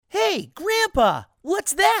Hey, Grandpa,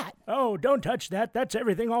 what's that? Oh, don't touch that. That's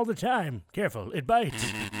everything all the time. Careful, it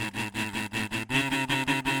bites.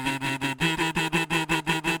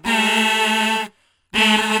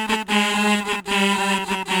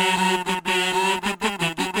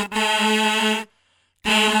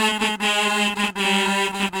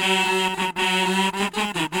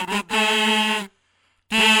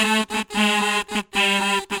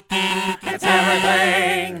 It's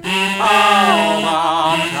everything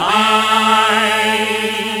all the time.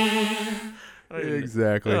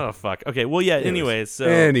 Exactly. Oh, fuck. Okay, well, yeah, anyways. So,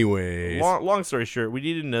 long story short, we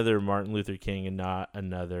needed another Martin Luther King and not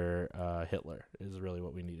another Hitler is really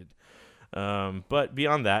what we needed. But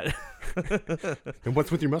beyond that... And what's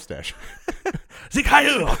with your mustache?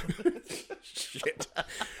 Shit.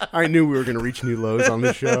 I knew we were going to reach new lows on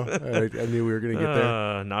this show. I knew we were going to get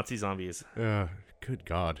there. Nazi zombies. Good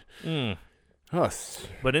God. Us.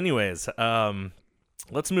 But anyways,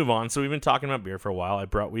 let's move on. So we've been talking about beer for a while.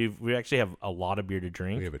 We actually have a lot of beer to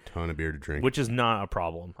drink. We have a ton of beer to drink, which is not a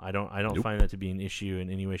problem. I don't find that to be an issue in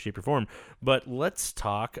any way, shape, or form. But let's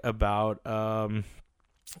talk about.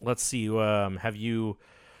 Let's see. What have you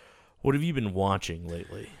been watching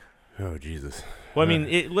lately? Oh, Jesus. Well, I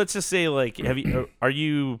mean, let's just say, like, you're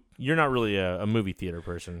not really a movie theater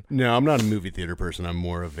person. No, I'm not a movie theater person. I'm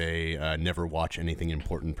more of a never watch anything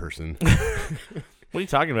important person. What are you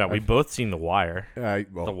talking about? We've both seen The Wire. The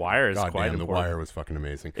Wire is quite important. The Wire was fucking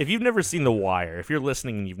amazing. If you've never seen The Wire, if you're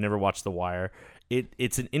listening and you've never watched The Wire,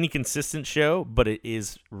 it's an inconsistent show, but it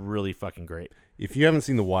is really fucking great. If you haven't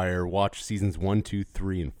seen The Wire, watch seasons 1, 2,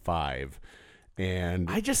 3, and 5. And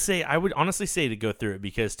I would honestly say to go through it,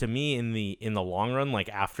 because to me in the long run, like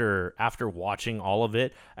after watching all of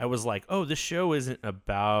it, I was like, oh, this show isn't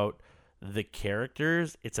about the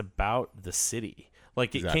characters, it's about the city.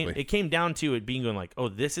 Like it came down to it being going like, oh,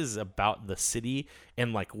 this is about the city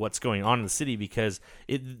and like what's going on in the city, because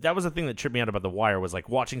that was the thing that tripped me out about The Wire was like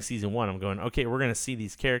watching season 1. I'm going, okay, we're gonna see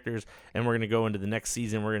these characters and we're gonna go into the next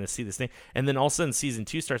season. We're gonna see this thing, and then all of a sudden season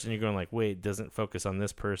 2 starts and you're going like, wait, it doesn't focus on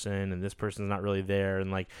this person and this person's not really there,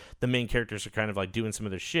 and like the main characters are kind of like doing some of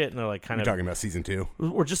their shit and they're like You're talking about season 2,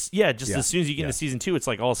 or as soon as you get into season 2, it's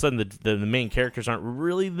like all of a sudden the main characters aren't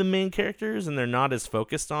really the main characters and they're not as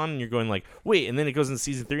focused on, and you're going like, wait, and then it goes into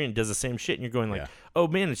season 3 and does the same shit, and you're going like, oh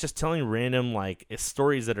man, it's just telling random like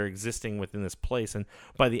stories that are existing within this place. And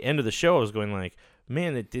by the end of the show I was going like,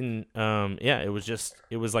 man, it didn't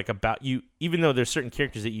it was like about you, even though there's certain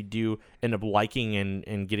characters that you do end up liking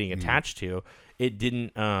and getting attached to, it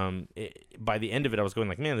didn't by the end of it I was going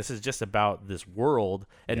like, man, this is just about this world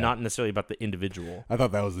and not necessarily about the individual. I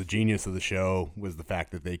thought that was the genius of the show, was the fact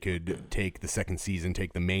that they could take the second season,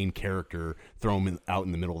 take the main character, throw him out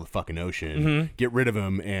in the middle of the fucking ocean, get rid of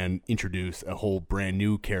him, and introduce a whole brand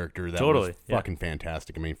new character that was fucking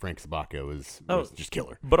fantastic. I mean, Frank Sabacco was just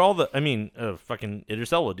killer. But fucking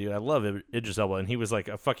Idris Elba, dude. I love Idris Elba, and he was like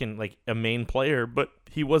a fucking like a main player, but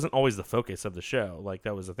he wasn't always the focus of the show. Like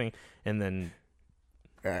that was the thing. And then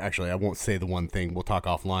actually, I won't say the one thing. We'll talk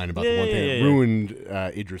offline about the one thing that ruined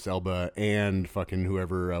Idris Elba and fucking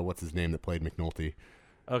whoever, what's his name that played McNulty.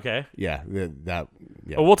 Okay. Yeah, that.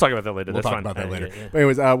 Yeah. Oh, we'll talk about that later. We'll That's talk fine. about that later. Yeah. But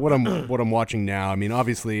anyways, what I'm watching now. I mean,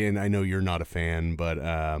 obviously, and I know you're not a fan, but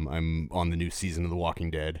I'm on the new season of The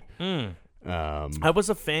Walking Dead. I was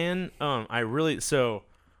a fan. I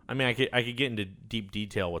could get into deep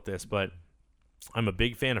detail with this, but I'm a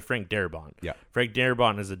big fan of Frank Darabont. Yeah. Frank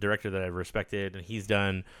Darabont is a director that I've respected, and he's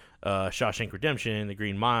done Shawshank Redemption, The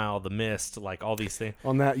Green Mile, The Mist, like all these things.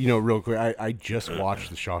 On that, real quick, I just watched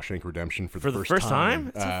The Shawshank Redemption for the first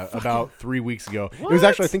time? About 3 weeks ago. What? It was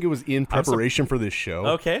actually, I think it was in preparation for this show.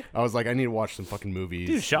 Okay. I was like, I need to watch some fucking movies.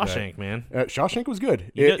 Dude, Shawshank, man. Shawshank was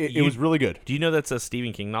good. It was really good. Do you know that's a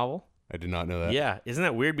Stephen King novel? I did not know that. Yeah. Isn't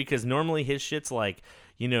that weird? Because normally his shit's like,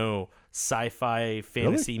 sci-fi,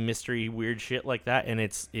 fantasy, mystery, weird shit like that, and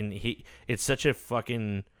it's such a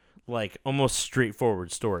fucking like almost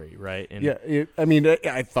straightforward story, right? And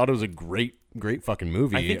I thought it was a great fucking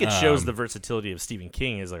movie. I think it shows the versatility of Stephen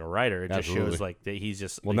King as like a writer. It absolutely. just shows like that he's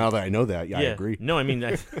just now that I know that, I agree. No, I mean,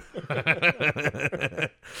 well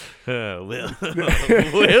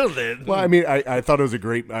then. Well, I mean, I thought it was a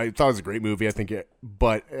great movie. I think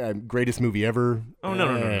greatest movie ever. Oh no.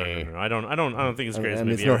 I don't think it's the greatest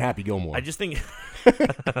movie. It's no Happy Gilmore. I just think.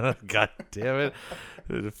 God damn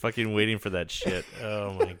it! Fucking waiting for that shit.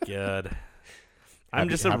 Oh my god.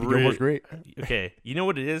 Happy Gilmore's great. Okay, you know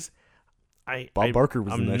what it is? Bob Barker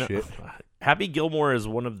was in that shit. Happy Gilmore is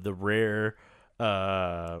one of the rare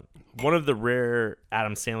Adam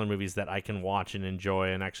Sandler movies that I can watch and enjoy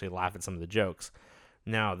and actually laugh at some of the jokes.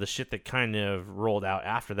 Now, the shit that kind of rolled out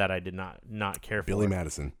after that, I did not care for. Billy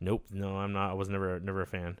Madison. Nope. No, I'm not. I was never a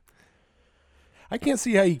fan. I can't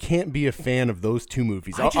see how you can't be a fan of those two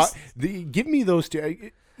movies. Give me those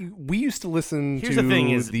two. We used to listen Here's to the thing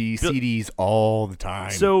is, CDs all the time.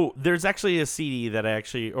 So there's actually a CD that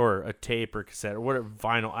or a tape or cassette or whatever,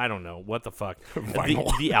 vinyl. I don't know what the fuck.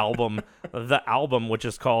 Vinyl. The album, which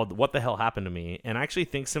is called "What the Hell Happened to Me," and I actually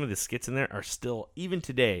think some of the skits in there are still, even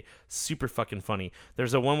today, super fucking funny.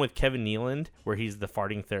 There's a one with Kevin Nealon where he's the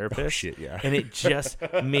farting therapist. Oh, shit, yeah. And it just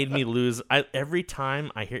made me lose. Every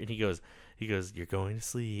time I hear it, he goes, "You're going to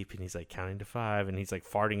sleep," and he's like counting to 5, and he's like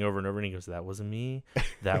farting over and over, and he goes, "That wasn't me.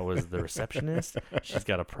 That was the receptionist. She's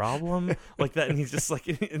got a problem," like that, and he's just like,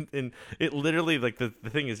 and it literally like the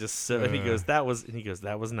thing is just so, and he goes, "That was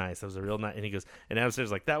nice. That was a real nice," and he goes, and Adam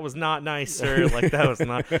Sandler's like, "That was not nice, sir. Like that was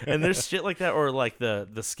not," and there's shit like that, or like the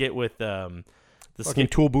skit with the fucking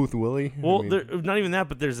Tool Booth Willie. Well, not even that,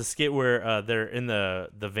 but there's a skit where they're in the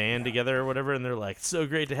van together or whatever, and they're like, "So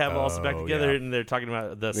great to have us back together," and they're talking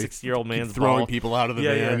about the 60-year-old man's throwing ball. people out of the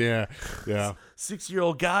van. Yeah.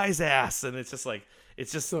 6-year-old guy's ass, and it's just like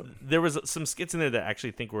there was some skits in there that I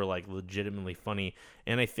actually think were like legitimately funny,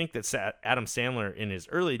 and I think that Adam Sandler in his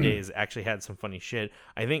early days actually had some funny shit.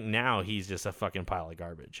 I think now he's just a fucking pile of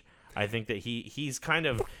garbage. I think that he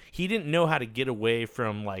didn't know how to get away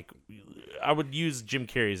from, like, I would use Jim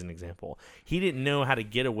Carrey as an example. He didn't know how to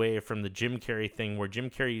get away from the Jim Carrey thing where Jim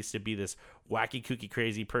Carrey used to be this wacky, kooky,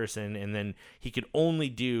 crazy person, and then he could only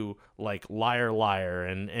do like Liar Liar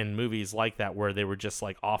and movies like that where they were just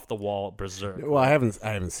like off the wall berserk. Well, I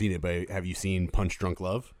haven't seen it, but have you seen Punch Drunk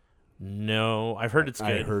Love? No, I've heard it's good.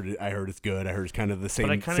 I heard it's good. I heard it's kind of the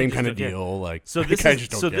same kind of deal. Like, so this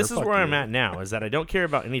is where I'm at now, is that I don't care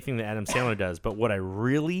about anything that Adam Sandler does, but what I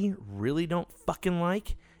really, really don't fucking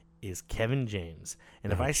like is Kevin James.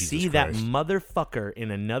 And if I see that motherfucker in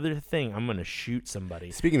another thing, I'm gonna shoot somebody.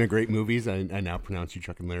 Speaking of great movies, I now pronounce you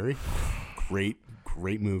Chuck and Larry. Great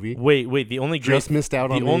movie. Wait. The only great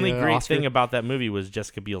Oscar thing about that movie was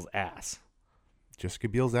Jessica Biel's ass. Jessica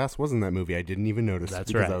Biel's ass was in that movie. I didn't even notice.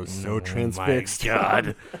 That's because right. I was so transfixed. My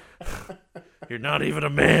God. You're not even a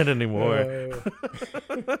man anymore.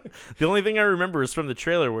 The only thing I remember is from the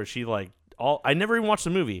trailer where she I never even watched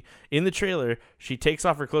the movie. In the trailer, she takes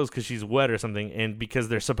off her clothes because she's wet or something, and because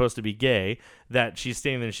they're supposed to be gay, that she's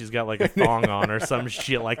standing there and she's got like a thong on or some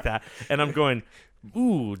shit like that. And I'm going,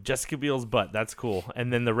 ooh, Jessica Biel's butt. That's cool.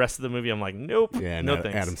 And then the rest of the movie, I'm like, nope. Yeah, no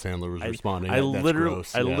thanks. Adam Sandler was responding. I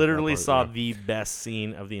literally saw the. the best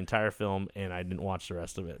scene of the entire film, and I didn't watch the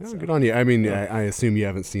rest of it. Oh, so. good on you. I mean, I assume you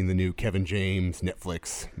haven't seen the new Kevin James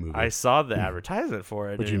Netflix movie. I saw the advertisement for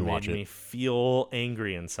it, But and you it didn't watch made it. me feel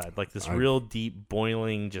angry inside, like this real deep,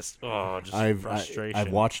 boiling, frustration.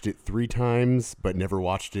 I've watched it 3 times, but never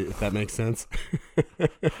watched it. If that makes sense.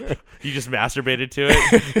 You just masturbated to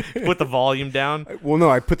it, put the volume down. Well, no,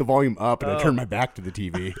 I put the volume up and I turned my back to the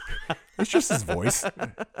TV. It's just his voice.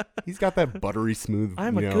 He's got that buttery smooth.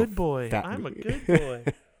 I'm a good boy. I'm a good boy.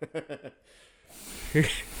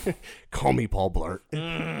 Call me Paul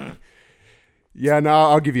Blart. Yeah, no,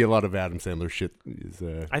 I'll give you a lot of Adam Sandler shit.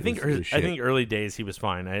 I think early days he was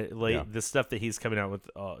fine. The stuff that he's coming out with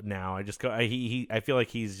now. I feel like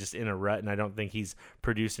he's just in a rut, and I don't think he's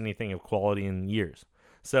produced anything of quality in years.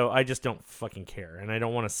 So I just don't fucking care, and I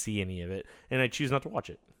don't want to see any of it, and I choose not to watch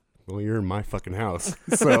it. Well, you're in my fucking house,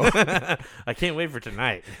 so I can't wait for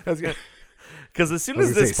tonight. Because as soon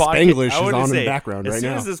as this podcast Spanglish is on in the background right now. As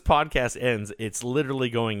soon as this podcast ends, it's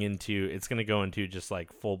literally going to go into just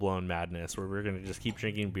like full blown madness where we're gonna just keep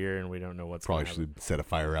drinking beer and we don't know what's probably going should set a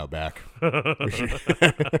fire out back.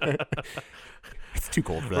 It's too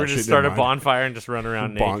cold for that. We're shit. just start a bonfire and just run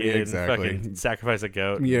around naked exactly. and fucking sacrifice a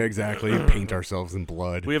goat. Yeah, exactly. Paint ourselves in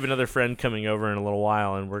blood. We have another friend coming over in a little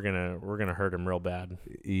while, and we're gonna hurt him real bad.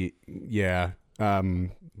 Yeah,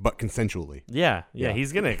 but consensually. Yeah.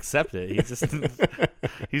 He's gonna accept it. He's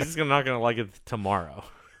just not gonna like it tomorrow.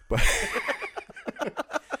 But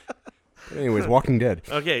anyways, Walking Dead.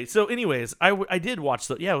 Okay, so anyways, I did watch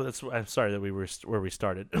I'm sorry that we were where we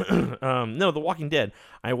started. No, The Walking Dead.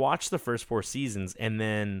 I watched the first 4 seasons, and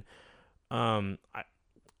then let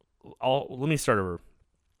me start over.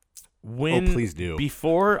 Please do.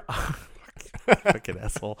 Before fucking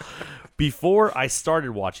asshole. Before I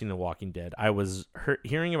started watching The Walking Dead, I was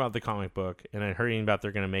hearing about the comic book, and I heard about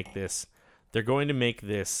they're going to make this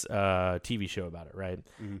TV show about it, right?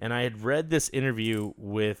 Mm-hmm. And I had read this interview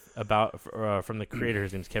from the creator.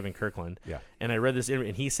 His name's Kevin Kirkland. Yeah. And I read this interview,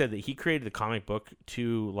 and he said that he created the comic book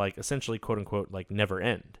to, like, essentially, quote unquote, like, never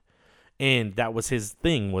end. And that was his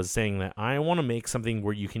thing, was saying that I want to make something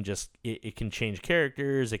where you can just, it can change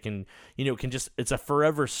characters. It can, it can just, it's a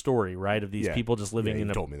forever story, right? Of these people just living in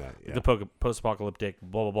told me that. Yeah. the post-apocalyptic,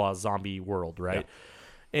 blah, blah, blah, zombie world, right? Yeah.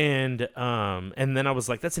 And then I was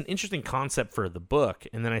like, that's an interesting concept for the book.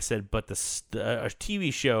 And then I said, but a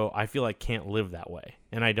TV show, I feel like can't live that way.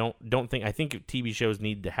 And I think TV shows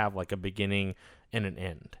need to have like a beginning and an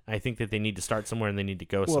end. I think that they need to start somewhere and they need to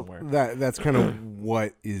go somewhere. That's kind of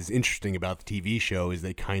what is interesting about the TV show is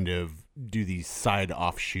they kind of do these side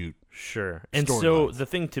offshoot. Sure. And so the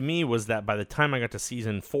thing to me was that by the time I got to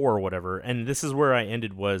season 4 or whatever, and this is where I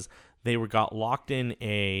ended, was they got locked in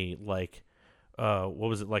a like, what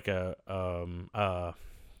was it, like a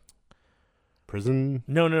prison?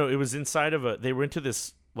 No, it was inside of they were into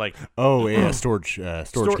this like storage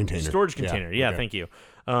container. Storage container. Yeah, okay. Thank you.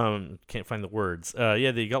 Can't find the words.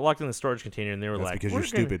 They got locked in the storage container and they were That's like, because you're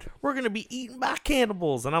stupid. We're gonna be eaten by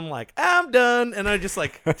cannibals, and I'm like, I'm done, and I just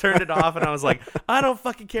like turned it off, and I was like, I don't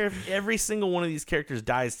fucking care if every single one of these characters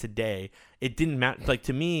dies today. It didn't matter. Like,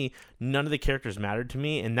 to me, none of the characters mattered to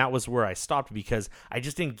me, and that was where I stopped because I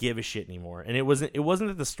just didn't give a shit anymore. And it wasn't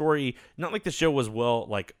that the story, not like the show was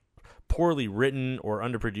poorly written or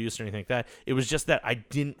underproduced or anything like that. It was just that I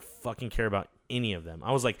didn't fucking care about any of them.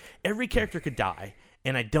 I was like, every character could die,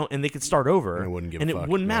 and they could start over, and it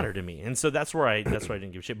wouldn't matter to me. And so that's where I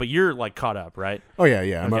didn't give a shit. But you're like caught up, right? Oh yeah.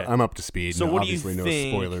 Okay. I'm up to speed. So what obviously do you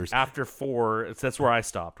think? No spoilers. After 4, that's where I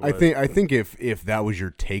stopped. I think if that was your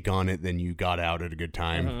take on it, then you got out at a good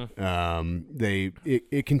time.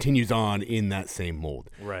 It continues on in that same mold.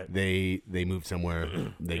 Right. They move somewhere.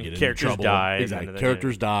 They get into characters trouble. die. Exactly.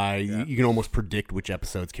 Characters die. Yeah. You can almost predict which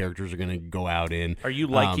episodes characters are going to go out in. Are you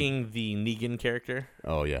liking the Negan character?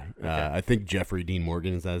 Oh yeah. Okay. I think Jeffrey Dean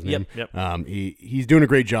Morgan is that his name. Yep. He's doing a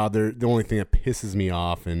great job. The only thing that pisses me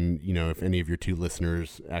off, and if any of your 2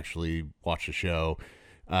 listeners actually watch the show,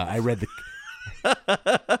 I read the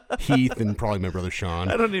Heath and probably my brother Sean.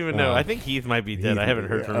 I don't even know. I think Heath might be dead. I haven't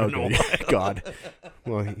heard from him in a while. God.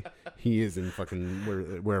 Well, he is in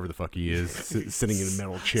fucking wherever the fuck he is, sitting in a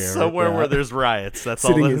metal chair. Somewhere where there's riots. That's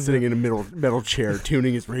sitting all. Sitting in a metal chair,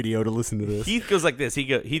 tuning his radio to listen to this. Heath goes like this.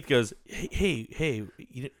 Heath goes, hey,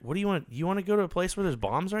 what do you want? You want to go to a place where there's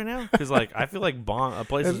bombs right now? Because I feel like a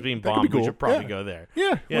place is being bombed. Cool. We should probably go there.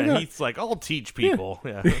 Yeah. Yeah. Heath's like, I'll teach people.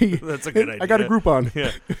 Yeah. That's a good idea. I got a Groupon.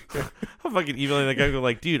 Yeah. I'm fucking emailing the guy. Go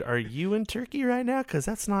like, dude, are you in Turkey right now? Because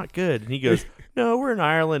that's not good. And he goes, no, we're in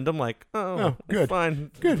Ireland. I'm like, oh good,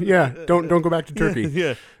 fine, good. Yeah, don't go back to Turkey.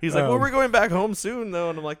 Yeah. He's like, well, we're going back home soon though,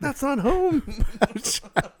 and I'm like, that's not home.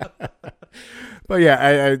 But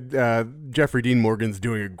yeah, I Jeffrey Dean Morgan's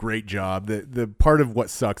doing a great job. The part of what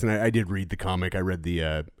sucks, and I did read the comic. I read the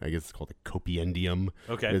I guess it's called the Copiendium.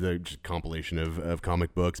 Okay, the just compilation of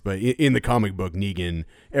comic books. But in the comic book, Negan,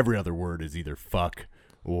 every other word is either fuck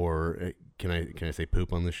or can I say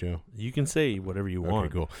poop on this show? You can say whatever you want.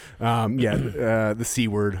 Okay, cool. The C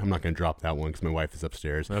word. I'm not going to drop that one because my wife is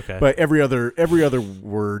upstairs. Okay. But every other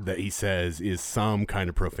word that he says is some kind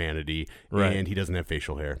of profanity, right. And he doesn't have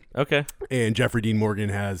facial hair. Okay. And Jeffrey Dean Morgan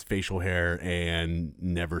has facial hair and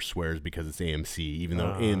never swears because it's AMC, even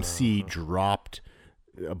though AMC dropped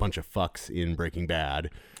a bunch of fucks in Breaking Bad.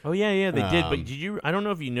 Oh yeah, they did. But did you? I don't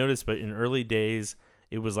know if you noticed, but in early days,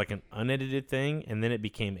 it was like an unedited thing, and then it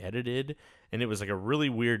became edited, and it was like a really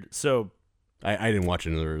weird. So I didn't watch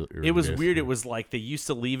it. It was weird. It was like they used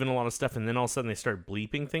to leave in a lot of stuff, and then all of a sudden they started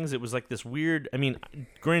bleeping things. It was like this weird. I mean,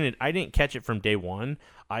 granted, I didn't catch it from day one.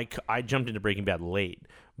 I jumped into Breaking Bad late,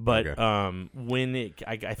 but okay. When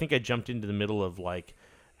I think I jumped into the middle of like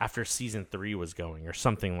after season 3 was going or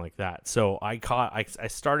something like that. So I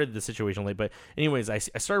started the situation late, but anyways, I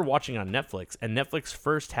started watching on Netflix, and Netflix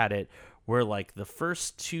first had it where like the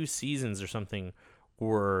first 2 seasons or something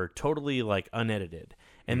were totally like unedited.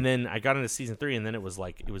 And then I got into season 3, and then it was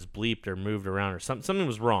like it was bleeped or moved around or something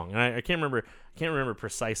was wrong. And I can't remember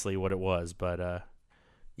precisely what it was, but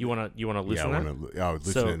you wanna loosen that? I'll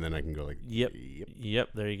loosen it, and then I can go like Yep,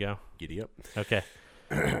 there you go. Giddy up. Okay.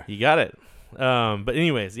 You got it. But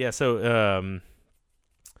anyways, yeah, so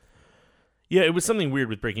yeah, it was something weird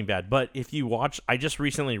with Breaking Bad. But if you watch, I just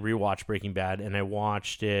recently rewatched Breaking Bad, and I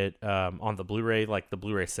watched it on the Blu-ray, like the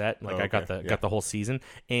Blu-ray set. Like I got the whole season,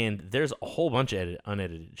 and there's a whole bunch of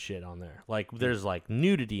unedited shit on there. Like there's like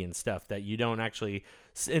nudity and stuff that you don't actually.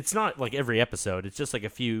 It's not like every episode. It's just like a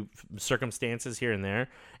few circumstances here and there,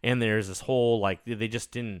 and there's this whole like they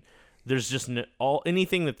just didn't. There's just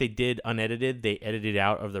anything that they did unedited, they edited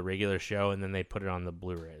out of the regular show, and then they put it on the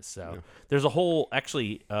Blu-rays. So there's a whole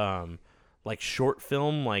actually. Like short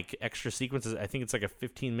film, like extra sequences. I think it's like a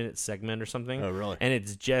 15-minute segment or something. Oh, really? And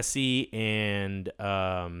it's Jesse and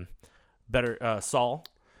Saul,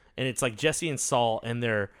 and it's like Jesse and Saul, and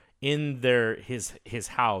they're in his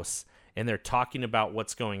house, and they're talking about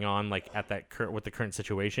what's going on, like at with the current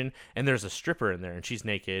situation. And there's a stripper in there, and she's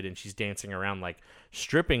naked, and she's dancing around, like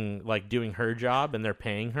stripping, like doing her job, and they're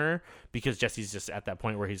paying her because Jesse's just at that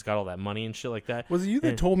point where he's got all that money and shit like that. Was it you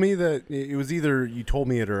that told me that it was either you told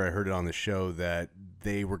me it or I heard it on the show that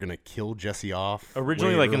they were gonna kill Jesse off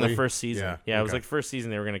originally, like in the first season? Yeah, it was okay. like first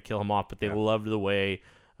season they were gonna kill him off, but they loved the way.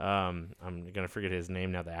 I'm gonna forget his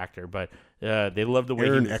name now, the actor, but they loved the way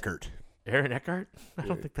Aaron Eckhart. Aaron Eckhart? I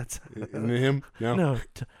don't think that's Isn't it him? No.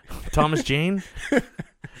 Thomas Jane.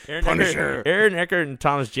 Aaron Eckhart and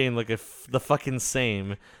Thomas Jane look the fucking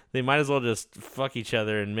same. They might as well just fuck each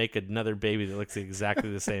other and make another baby that looks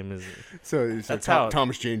exactly the same as. So that's how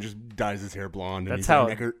Thomas Jane just dyes his hair blonde. That's how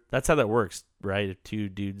that works, right? If two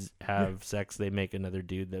dudes have sex, they make another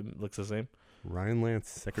dude that looks the same. Ryan Lance,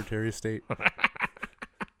 Secretary of State.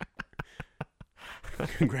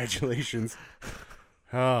 Congratulations.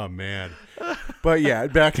 Oh man. But yeah,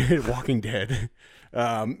 back to Walking Dead.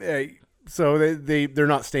 So they're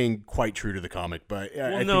not staying quite true to the comic, but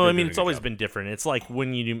I mean it's always been different. It's like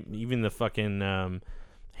when you do even the fucking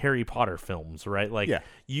Harry Potter films, right? Like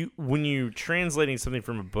when you're translating something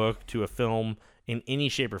from a book to a film in any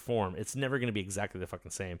shape or form, it's never going to be exactly the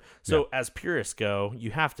fucking same. So as purists go,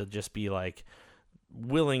 you have to just be like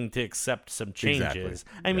willing to accept some changes.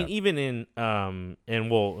 Exactly. I mean, even in and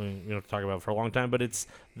we'll talk about it for a long time, but it's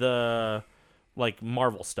the like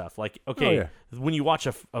Marvel stuff. Like, okay, when you watch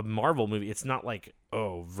a Marvel movie, it's not like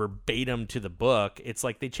verbatim to the book. It's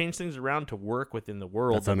like they change things around to work within the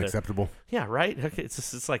world. That's unacceptable. Yeah, right.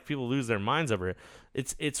 It's like people lose their minds over it.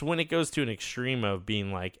 It's when it goes to an extreme of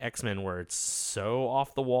being like X-Men, where it's so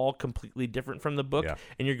off the wall, completely different from the book,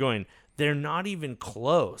 and you're going, they're not even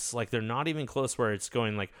close. Like, they're not even close where it's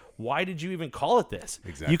going, like, why did you even call it this?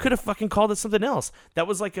 Exactly. You could have fucking called it something else. That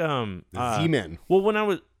was like Z-Men. Well,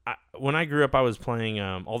 when I grew up, I was playing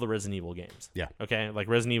all the Resident Evil games. Yeah. Okay, like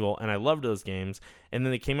Resident Evil, and I loved those games. And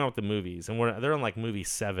then they came out with the movies, and they're on like movie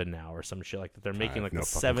 7 now or some shit like that. They're making like the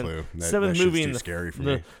seventh movie in the scary for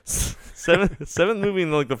me. seventh movie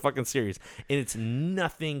in like the fucking series, and it's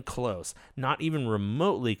nothing close, not even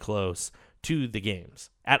remotely close to the games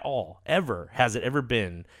at all. Ever has it ever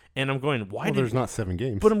been? And I'm going, why? Well, there's not 7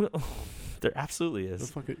 games. But there absolutely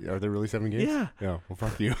is. Are there really 7 games? Yeah. Yeah. Well,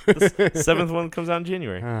 fuck you. The 7th one comes out in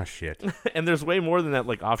January. Ah, shit. And the's way more than that,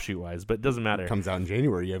 like offshoot wise, but it doesn't matter. It comes out in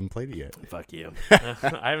January. You haven't played it yet. Fuck you.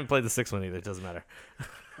 I haven't played the 6th one either. It doesn't matter.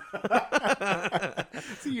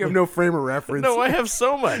 So you have no frame of reference. No, I have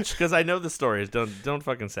so much because I know the stories. Don't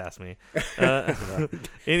fucking sass me.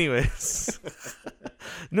 Anyways,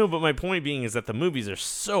 no, but my point being is that the movies are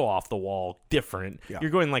so off the wall different. Yeah. You're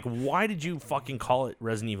going like, why did you fucking call it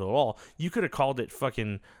Resident Evil at all? You could have called it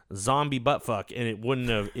fucking Zombie Buttfuck, and it wouldn't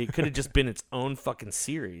have. It could have just been its own fucking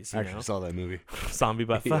series. I actually saw that movie. Zombie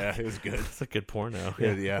Buttfuck. Yeah, it was good. It's a good porno.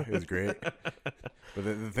 Yeah, it was great. But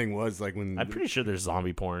the thing was, like, when I'm pretty sure there's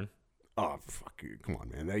zombie porn. Oh, fuck you. Come on,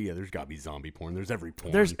 man. Yeah, there's got to be zombie porn. There's every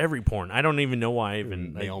porn. There's every porn. I don't even know why I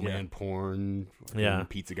even... Mailman porn.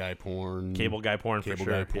 Pizza guy porn. Cable guy porn, for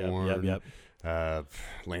sure. Cable guy porn. Yep.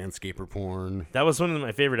 Landscaper porn. That was one of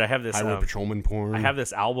my favorite. I have this... Highway patrolman porn. I have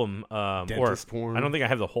this album. Dentist porn. I don't think I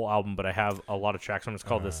have the whole album, but I have a lot of tracks on it. It's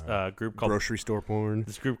called this group called... Grocery store porn.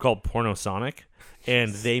 This group called Pornosonic.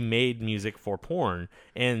 And they made music for porn.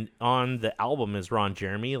 And on the album is Ron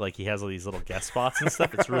Jeremy. Like, he has all these little guest spots and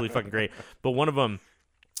stuff. It's really fucking great. But one of them,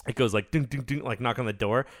 it goes like, ding, ding, ding, like knock on the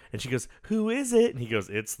door. And she goes, who is it? And he goes,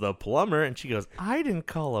 it's the plumber. And she goes, I didn't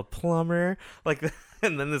call a plumber. Like,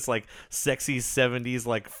 and then this like sexy 70s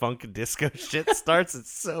like funk disco shit starts.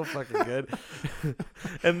 It's so fucking good.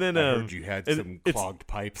 And then I heard you had some clogged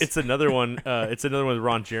pipes. It's another one. It's another one with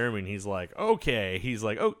Ron Jeremy, and he's like, okay. He's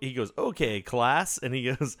like, oh, he goes, okay, class, and he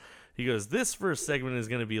goes, this first segment is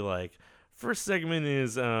gonna be like. First segment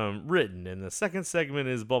is written, and the second segment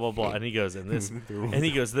is blah blah blah. And he goes, and this, and he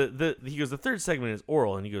goes, the third segment is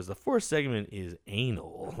oral, and he goes, the fourth segment is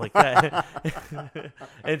anal, like that.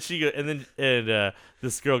 And she goes, and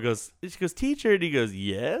this girl goes, she goes, teacher, and he goes,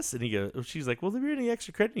 yes, and he goes, she's like, will there be any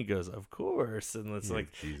extra credit? And he goes, of course. And it's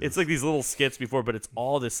like, Jesus. It's like these little skits before, but it's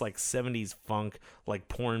all this like 70s funk, like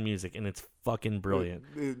porn music, and it's fucking brilliant.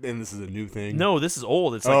 And this is a new thing? No, this is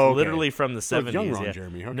old. It's like literally from the 70s. It's young Ron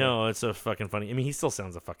Jeremy. Okay. No, it's so fucking funny. I mean, he still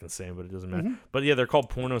sounds the fucking same, but it doesn't matter. But yeah, they're called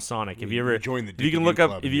Pornosonic. If you ever join the, if you can look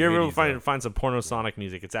up, if you ever find some Pornosonic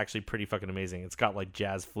music, it's actually pretty fucking amazing. It's got like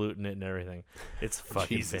jazz flute in it and everything. It's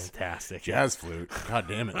fucking fantastic. Jazz flute. God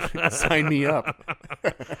damn it! Sign me up.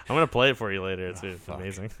 I'm gonna play it for you later. It's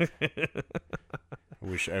amazing. I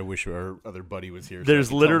I wish our other buddy was here. There's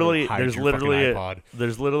so I could tell him literally to hide there's your literally fucking iPod.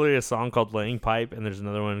 there's literally a song called "Laying Pipe" and there's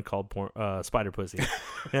another one called "Spider Pussy."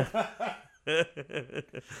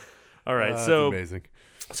 All right, That's so amazing.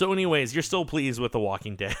 So, anyways, you're still pleased with The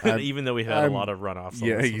Walking Dead, even though we had a lot of runoffs.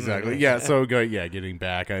 Yeah, exactly. Yeah, so getting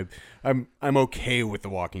back, I'm okay with The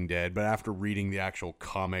Walking Dead, but after reading the actual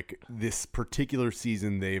comic, this particular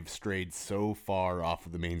season they've strayed so far off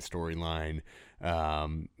of the main storyline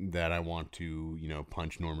that I want to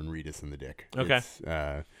punch Norman Reedus in the dick. Okay.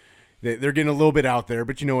 They're getting a little bit out there,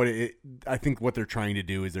 but you know what? I think what they're trying to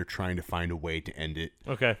do is they're trying to find a way to end it.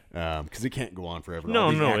 Okay. Because it can't go on forever. No,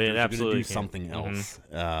 All these actors it are absolutely gonna do something else.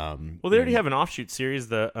 Well, they already have an offshoot series,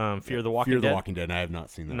 the Fear of the Walking Dead. Fear of the Walking Dead. I have not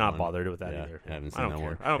seen that. Not one. bothered with that either. I haven't seen that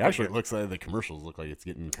one. I don't Actually, care. it looks like the commercials look like it's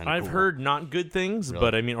getting kind of. I've heard not good things, Really?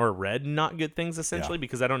 but I mean, or read not good things essentially,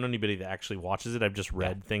 because I don't know anybody that actually watches it. I've just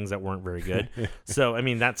read things that weren't very good. So I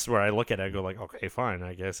mean, that's where I look at it. I go like, okay, fine.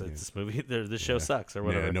 I guess it's this movie. This show sucks or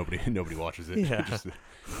whatever. Yeah, nobody watches it. Yeah. Just,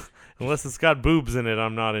 Unless it's got boobs in it,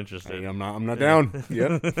 I'm not interested. hey, I'm not down.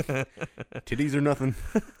 Yep. Titties or nothing.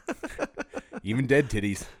 Even dead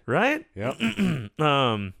titties. Right? Yep.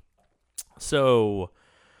 So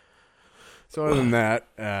other than that,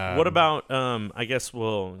 what about I guess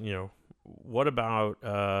what about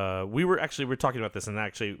we're talking about this, and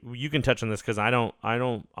actually you can touch on this because I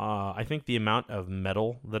think the amount of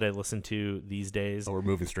metal that I listen to these days, we're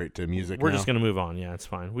moving straight to music. we're now? just gonna move on. Yeah, it's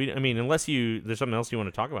fine. Unless there's something else you want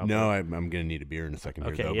to talk about. No, I'm gonna need a beer in a second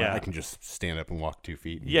Okay, here, though. yeah. But I can just stand up and walk 2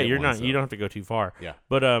 feet. And Yeah, get you're one, not. so. You don't have to go too far. Yeah.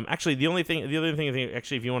 But actually, the other thing,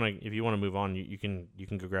 actually, if you want to move on, you can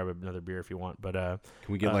go grab another beer if you want. But can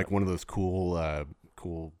we get like one of those cool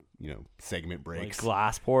segment like breaks?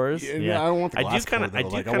 glass pours. Yeah, I don't want the glass pour, though. I do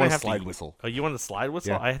Like, kind of want a have slide to. whistle. Oh, you want the slide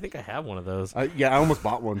whistle? Yeah. I think I have one of those. I almost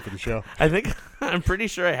bought one for the show. I'm pretty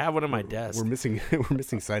sure I have one on my desk. We're missing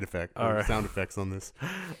side effect or sound effects on this.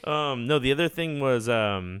 No, the other thing was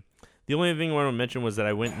the only thing I want to mention was that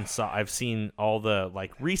I went and I've seen all the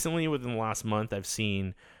recently within the last month I've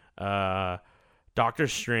seen Doctor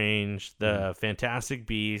Strange, the Fantastic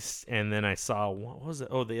Beasts, and then I saw what was it?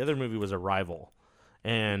 Oh, the other movie was Arrival.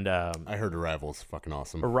 And I heard Arrival's fucking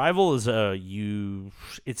awesome. Arrival is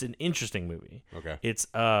it's an interesting movie. Okay. It's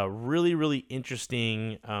really, really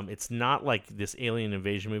interesting. It's not like this alien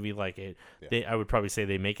invasion movie I would probably say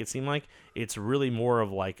they make it seem like. It's really more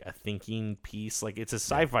of like a thinking piece. Like it's a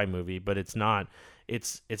sci-fi movie, but it's not.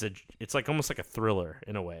 It's like almost like a thriller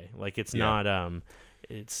in a way. Like it's not.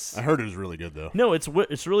 I heard it was really good though. No, it's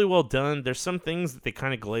really well done. There's some things that they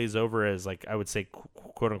kind of glaze over as I would say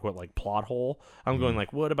quote unquote plot hole. I'm going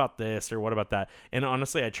what about this or what about that? And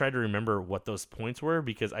honestly, I tried to remember what those points were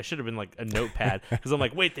because I should have been a notepad because I'm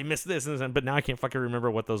wait, they missed this, but now I can't fucking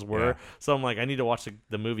remember what those were. Yeah. So I'm I need to watch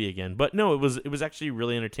the movie again. But no, it was actually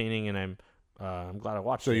really entertaining, and I'm glad I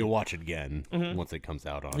watched it. So you'll watch it again once it comes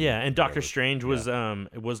out on. Yeah, and Doctor Strange was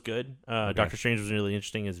it was good. Okay. Doctor Strange was really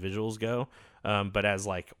interesting as visuals go. But as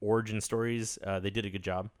origin stories, they did a good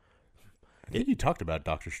job. I think you talked about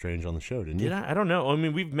Doctor Strange on the show, didn't you? Did I? I don't know. I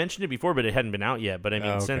mean, we've mentioned it before, but it hadn't been out yet. But I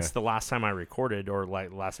mean, since the last time I recorded, or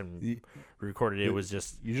last time we recorded, it was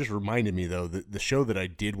just... You just reminded me, though, the show that I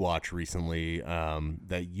did watch recently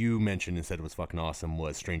that you mentioned and said it was fucking awesome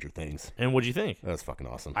was Stranger Things. And what'd you think? That was fucking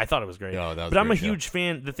awesome. I thought it was great. Oh, that was but I'm a show. huge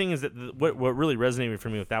fan. The thing is that what really resonated for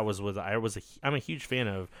me with that was I'm a huge fan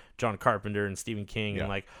of John Carpenter and Stephen King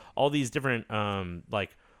and all these different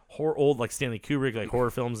old Stanley Kubrick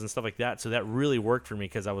horror films and stuff like that. So that really worked for me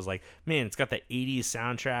because I was man, it's got that 80s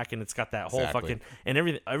soundtrack and it's got that whole fucking and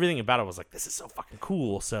everything about it was this is so fucking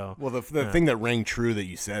cool. So the thing that rang true that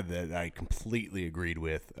you said that I completely agreed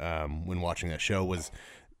with when watching that show was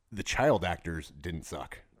the child actors didn't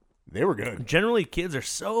suck. They were good. Generally, kids are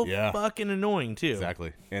so fucking annoying too.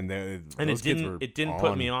 Exactly, and it didn't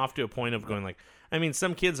put me off to a point of going I mean,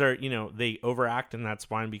 some kids are they overact and that's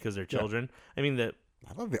fine because they're children. I mean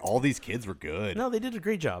I love all these kids were good. No, they did a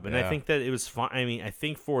great job, and I think that it was fun. I mean, I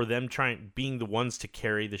think for them being the ones to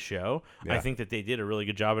carry the show, I think that they did a really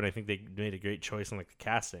good job, and I think they made a great choice in the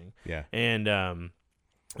casting. Yeah, and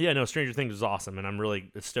Stranger Things was awesome, and I'm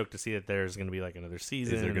really stoked to see that there's going to be another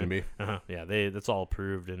season. Is there going to be? Yeah, that's all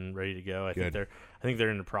approved and ready to go. I think they're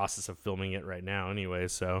in the process of filming it right now, anyway.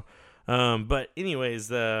 So, but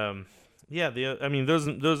anyways, I mean,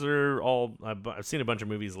 those are all. I've seen a bunch of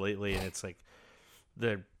movies lately, and it's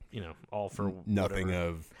they're all for nothing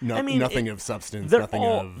whatever. Nothing of substance.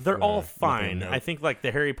 They're all fine. I think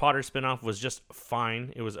the Harry Potter spinoff was just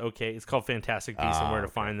fine. It was okay. It's called Fantastic Beasts and Where to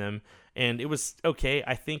Find Them. And it was okay.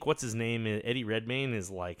 I think what's his name? Eddie Redmayne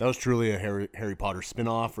is like... That was truly a Harry Potter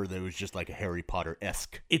spinoff, or that was just like a Harry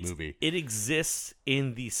Potter-esque movie? It exists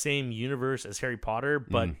in the same universe as Harry Potter,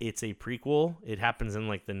 but it's a prequel. It happens in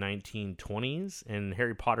like the 1920s, and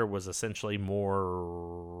Harry Potter was essentially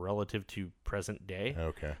more relative to present day.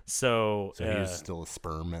 Okay. So he was still a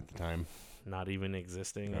sperm at the time? Not even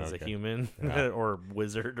existing as a human or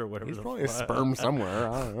wizard or whatever. He's probably a sperm somewhere.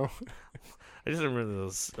 I don't know. I just remember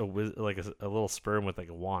those a little sperm with like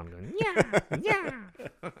a wand going, yeah.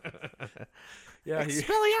 Yeah,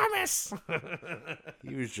 Expelliarmus!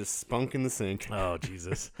 He was just spunk in the sink. Oh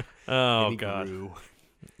Jesus! Oh and he God! grew.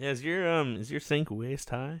 Yeah, is your sink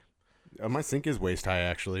waist high? My sink is waist high,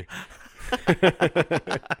 actually.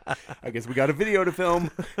 I guess we got a video to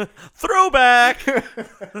film. Throwback.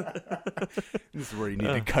 This is where you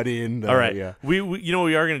need to cut in. All right. Yeah. We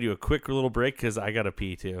we are gonna do a quick little break because I gotta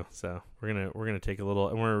pee too. So we're gonna take a little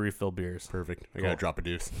and we're gonna refill beers. Perfect. I Cool. gotta drop a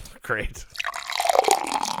deuce. Great.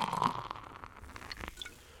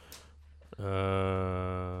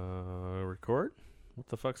 Record? What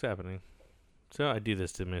the fuck's happening? So I do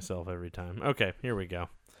this to myself every time. Okay, here we go.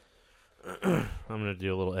 I'm gonna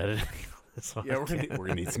do a little editing. Yeah, we're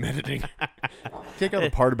gonna need some editing. Take out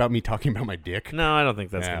the part about me talking about my dick. No, I don't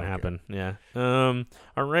think that's gonna happen. Yeah. All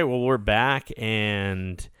right. Well, we're back,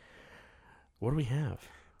 and what do we have?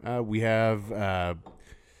 We have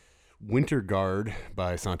Winter Guard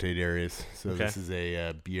by Santé Darius. So this is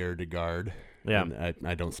a Bière de Garde. Yeah. And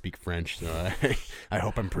I don't speak French, so I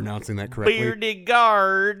hope I'm pronouncing that correctly. Bière de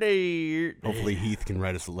Garde. Hopefully Heath can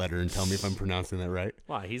write us a letter and tell me if I'm pronouncing that right.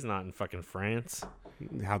 Why? He's not in fucking France.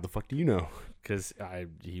 How the fuck do you know? Because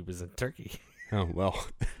he was in Turkey. Oh, well.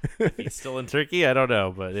 He's still in Turkey? I don't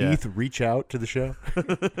know, but yeah. Heath, reach out to the show.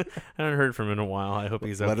 I haven't heard from him in a while. I hope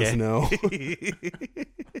he's okay. Let us know.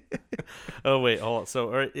 Oh, wait. Hold on.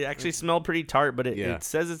 So it actually smelled pretty tart, but it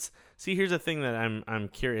says it's... See, here's the thing that I'm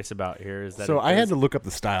curious about here is that... So I had to look up the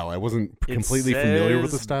style. I wasn't completely familiar with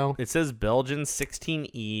the style. It says Belgian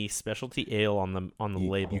 16E specialty ale on the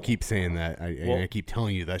label. You keep saying that. I keep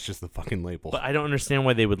telling you that's just the fucking label. But I don't understand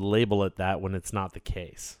why they would label it that when it's not the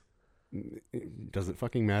case. Does it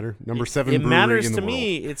fucking matter? Number 7 It brewery matters in the to world.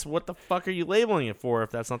 me. It's what the fuck are you labeling it for if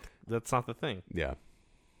that's not the thing? Yeah.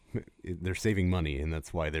 They're saving money, and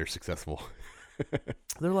that's why they're successful.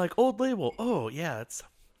 They're like, old label. Oh, yeah, Is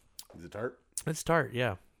it tart? it's tart,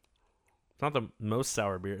 yeah. It's not the most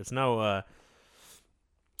sour beer. It's no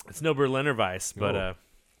Berliner Weiss, but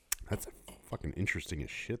That's fucking interesting as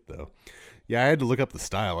shit, though. Yeah, I had to look up the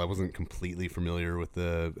style. I wasn't completely familiar with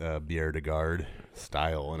the Bière de Garde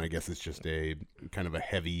style, and I guess it's just a kind of a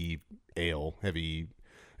heavy ale. Heavy,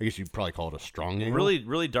 I guess you'd probably call it a strong ale. really,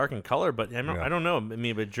 really dark in color, but I don't know. I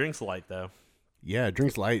mean, but it drinks light, though. Yeah, it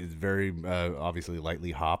drinks light. It's very, obviously,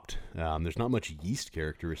 lightly hopped. There's not much yeast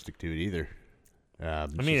characteristic to it either. I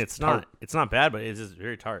mean, it's not bad, but it's just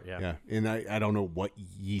very tart. Yeah. Yeah, and I don't know what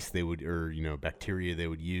yeast they would, or bacteria they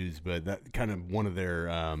would use, but that kind of one of their,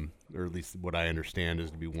 or at least what I understand is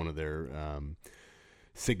to be one of their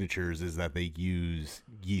signatures is that they use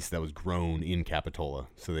yeast that was grown in Capitola.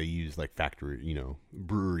 So they use like factory,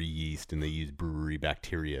 brewery yeast, and they use brewery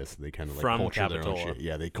bacteria. So they kind of like From culture their own Capitola. shit.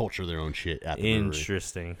 Yeah, they culture their own shit at the brewery.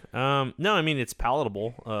 Interesting. No, I mean it's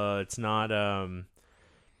palatable. It's not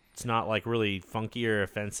like really funky or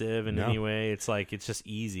offensive in any way. It's like it's just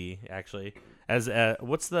easy actually. As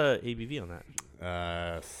what's the ABV on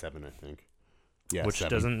that? 7, I think. Yeah, which 7.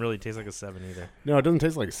 doesn't really taste like a 7 either. No, it doesn't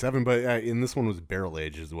taste like a 7, but in this one was barrel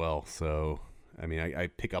aged as well. So, I mean, I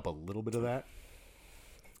pick up a little bit of that.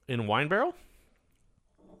 In wine barrel?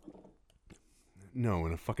 No,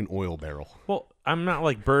 in a fucking oil barrel. Well, I'm not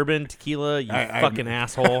like bourbon, tequila, you fucking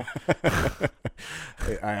asshole.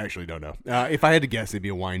 I actually don't know. If I had to guess, it'd be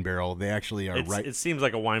a wine barrel. They actually are right. It seems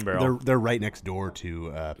like a wine barrel. They're right next door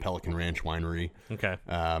to Pelican Ranch Winery. Okay.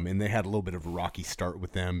 And they had a little bit of a rocky start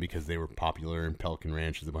with them because they were popular, and Pelican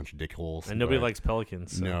Ranch is a bunch of dickholes. And nobody likes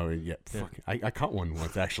pelicans. So. No, fuck. I caught one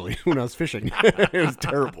once, actually, when I was fishing. It was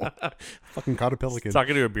terrible. Fucking caught a pelican. I was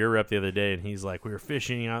talking to a beer rep the other day, and he's like, we were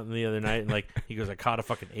fishing out the other night, and he goes, I caught a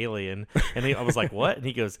fucking alien. And I was like, what? And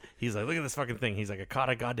he's like, look at this fucking thing. He's like, I caught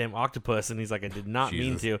a goddamn octopus. And he's like, I did not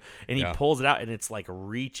mean to. And he pulls it out, and it's like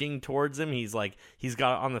reaching towards him. He's like, he's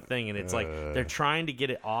got it on the thing, and it's like they're trying to get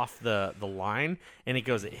it off the line, and it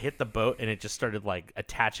hit the boat, and it just started like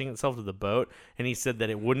attaching itself to the boat. And he said that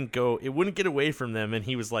it wouldn't get away from them. And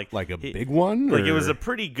he was like a big one? Like it was a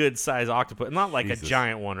pretty good size octopus, not like a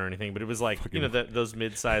giant one or anything, but it was like those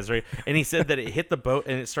mid size, right? And he said that it hit the boat,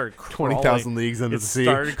 and it started crawling 20,000 leagues under the sea. It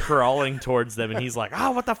started crawling towards them, and he's like,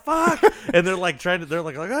 "Oh, what the fuck?" And they're like they're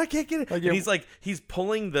like, "I can't get it." And he's like he's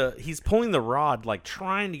pulling the rod, like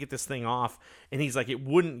trying to get this thing off, and he's like, it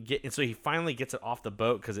wouldn't get, and so he finally gets it off the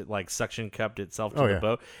boat because it like suction cupped itself to the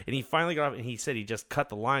boat, and he finally got off, and he said he just cut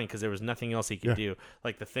the line because there was nothing else he could do.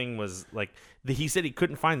 Like the thing was like, he said he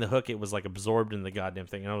couldn't find the hook; it was like absorbed in the goddamn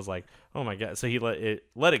thing, and I was like, oh my god! So he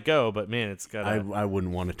let it go, but man, it's got. I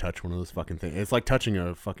wouldn't want to touch one of those fucking things. It's like touching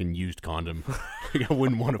a fucking used condom. I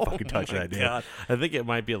wouldn't want to fucking touch that. God. I think it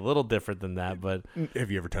might be a little different than that, but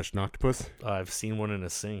have you ever touched an octopus? I've seen one in a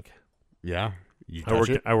sink. Yeah. You touch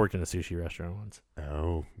it? I worked in a sushi restaurant once.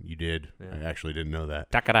 Oh, you did? Yeah. I actually didn't know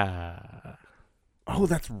that. Takara. Oh,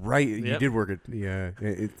 that's right. Yep. You did work at, yeah.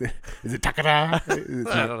 Is it Takara?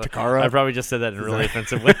 It's not Takara? I probably just said that in a really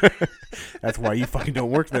offensive way. That's why you fucking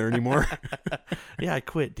don't work there anymore. Yeah, I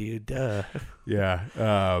quit, dude. Duh.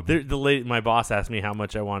 Yeah. My boss asked me how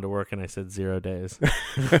much I wanted to work, and I said 0 days.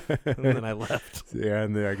 And then I left. Yeah,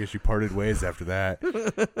 and then I guess you parted ways after that.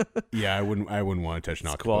 Yeah, I wouldn't want to touch an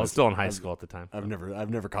octopus. Well, I was still in high school at the time. I've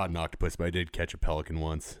never caught an octopus, but I did catch a pelican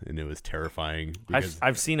once, and it was terrifying.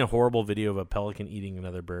 I've seen a horrible video of a pelican eating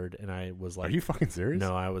another bird, and I was like, "Are you fucking serious?"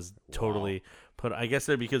 No, I was totally put. I guess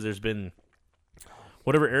because there's been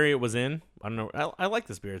whatever area it was in. I don't know. I like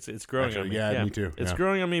this beer. It's growing Actually, on me. Yeah, me too. It's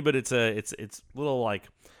growing on me, but it's a little like,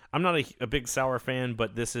 I'm not a big sour fan,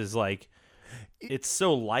 but this is like, it's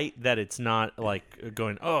so light that it's not like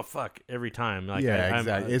going, oh fuck, every time. Like, yeah,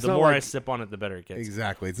 exactly. The more I sip on it, the better it gets.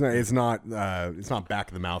 Exactly. It's not back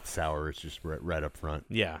of the mouth sour. It's just right up front.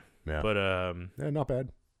 Yeah. But yeah, not bad.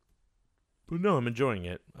 But no, I'm enjoying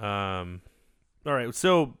it. All right,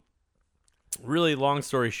 so really, long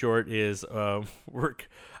story short is I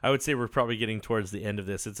would say we're probably getting towards the end of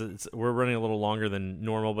this. We're running a little longer than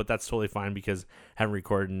normal, but that's totally fine because I haven't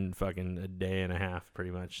recorded in fucking a day and a half,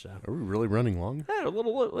 pretty much. So. Are we really running long? Yeah, a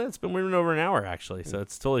little. It's been running over an hour actually, so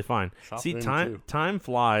it's totally fine. See, time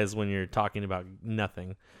flies when you're talking about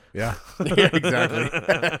nothing. Yeah, yeah,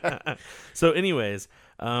 exactly. So, anyways,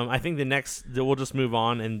 I think we'll just move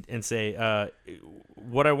on and say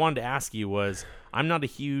what I wanted to ask you was,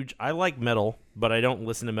 I like metal, but I don't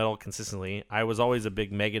listen to metal consistently. I was always a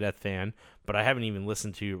big Megadeth fan, but I haven't even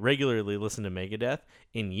regularly listened to Megadeth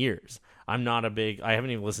in years. I haven't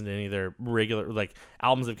even listened to any of their regular like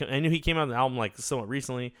albums. I knew he came out with an album like somewhat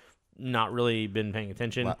recently. Not really been paying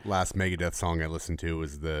attention. Last Megadeth song I listened to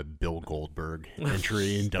was the Bill Goldberg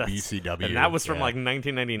entry in WCW. And that was from like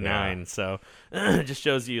 1999, so it just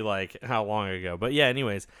shows you like how long ago. But yeah,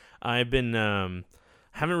 anyways, I've been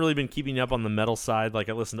haven't really been keeping up on the metal side. Like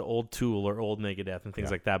I listen to old Tool or old Megadeth and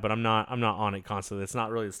things like that, but I'm not on it constantly. It's not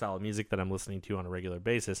really the style of music that I'm listening to on a regular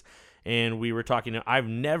basis. And we were talking, I've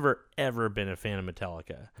never ever been a fan of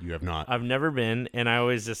Metallica. You have not? I've never been, and I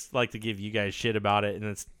always just like to give you guys shit about it, and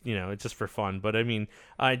it's it's just for fun. But I mean,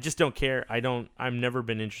 I just don't care. I've never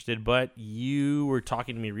been interested. But you were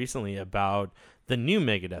talking to me recently about the new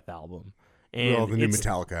Megadeth album. And the new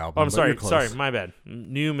Metallica album. Oh, I'm sorry, my bad.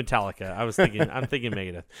 New Metallica. I'm thinking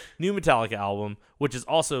Megadeth. New Metallica album, which is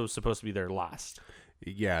also supposed to be their last.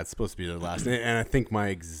 Yeah, it's supposed to be their last. And I think my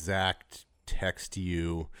exact text to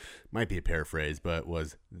you might be a paraphrase, but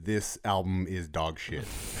was, this album is dog shit.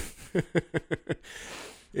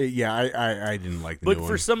 Yeah, I didn't like the new one. But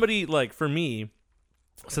for somebody like for me,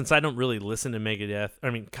 since I don't really listen to Megadeth, I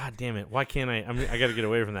mean, god damn it, why can't I got to get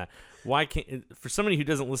away from that. Why can't, for somebody who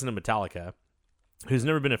doesn't listen to Metallica, who's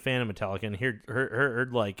never been a fan of Metallica and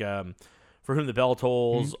heard like For Whom the Bell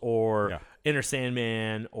Tolls or Enter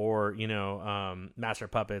Sandman or Master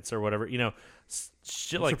of Puppets or whatever, shit.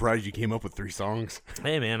 I'm like, surprised you came up with 3 songs.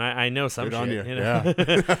 Hey man, I know some good shit. On you.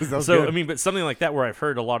 Yeah. So good. I mean, but something like that where I've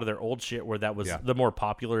heard a lot of their old shit where that was the more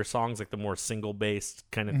popular songs, like the more single based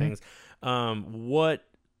kind of things.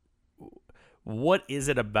 What is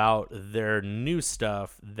it about their new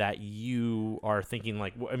stuff that you are thinking,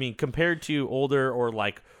 like, I mean, compared to older or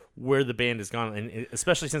like where the band has gone, and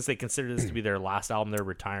especially since they consider this to be their last album, they're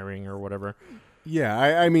retiring or whatever? Yeah,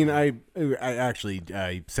 I mean, I actually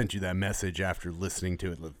sent you that message after listening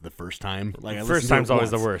to it the first time. Like, first time's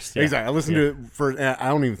always the worst. Yeah. Exactly. I listened to it first. I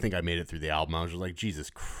don't even think I made it through the album. I was just like,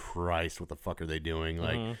 Jesus Christ, what the fuck are they doing?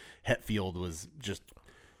 Like, Hetfield was just...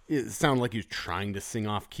 It sounded like he was trying to sing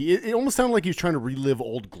off key. It almost sounded like he was trying to relive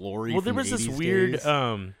old glory. Well, there was this weird.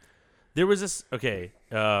 There was this. Okay,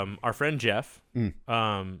 our friend Jeff.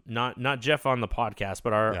 Not Jeff on the podcast,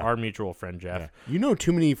 but our mutual friend Jeff. Yeah. You know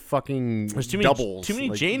too many fucking There's too many doubles. Too many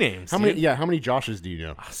like, J names. How many? Yeah, how many Joshes do you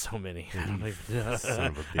know? Oh, so many. I don't even, son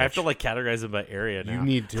of a bitch. I have to like categorize them by area now. You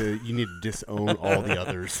need to disown all the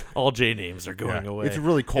others. All J names are going away. It's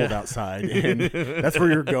really cold outside, and that's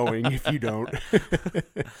where you're going if you don't.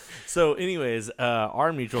 So, anyways,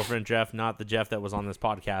 our mutual friend Jeff, not the Jeff that was on this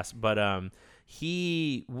podcast, but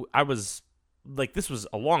I was like, this was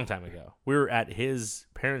a long time ago. We were at his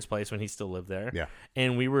parents' place when he still lived there. Yeah.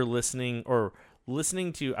 And we were listening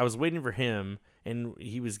to, I was waiting for him, and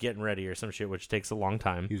he was getting ready or some shit, which takes a long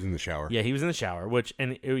time. He was in the shower. Yeah, he was in the shower,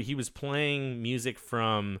 he was playing music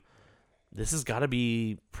from, this has got to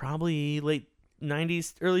be probably late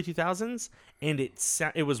 90s, early 2000s, and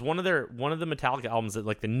it was one of the Metallica albums, that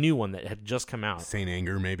like the new one that had just come out. Saint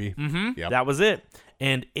Anger, maybe. Mm-hmm. Yep. That was it.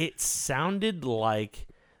 And it sounded like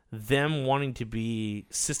them wanting to be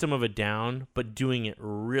System of a Down, but doing it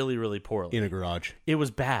really, really poorly. In a garage. It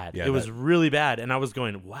was bad. Yeah, it was really bad. And I was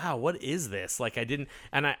going, wow, what is this? Like, I didn't,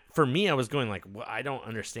 and for me, I was going like, well, I don't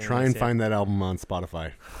understand. Try and find that album on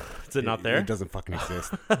Spotify. Is it not there? It doesn't fucking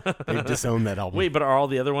exist. They disowned that album. Wait, but are all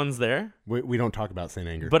the other ones there? We don't talk about Saint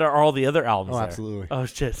Anger. But are all the other albums there? Absolutely. Oh,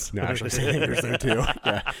 shit. No, actually, Saint Anger's there too.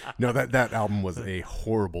 Yeah. No, that album was a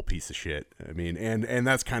horrible piece of shit. I mean, and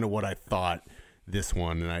that's kind of what I thought this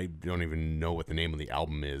one, and I don't even know what the name of the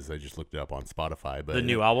album is. I just looked it up on Spotify. But the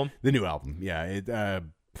new album? The new album, yeah. I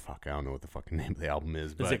don't know what the fucking name of the album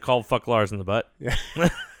is. But is it called Fuck Lars in the Butt? Yeah.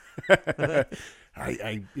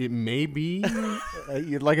 It may be.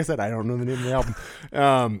 Like I said, I don't know the name of the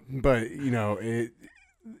album. But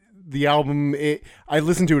the album. I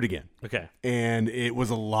listened to it again. Okay. And it was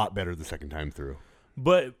a lot better the second time through.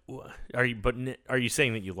 But are you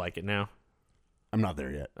saying that you like it now? I'm not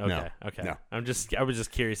there yet. Okay. No. Okay. No. I was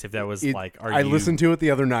just curious if that was I listened to it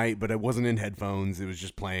the other night, but it wasn't in headphones. It was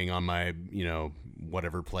just playing on my,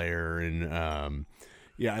 whatever player, and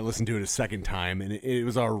I listened to it a second time, and it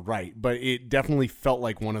was all right. But it definitely felt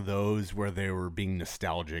like one of those where they were being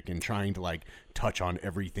nostalgic and trying to like touch on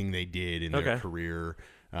everything they did in their career.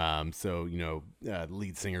 The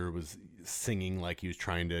lead singer was singing like he was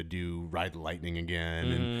trying to do Ride the Lightning again,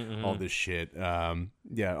 and all this shit.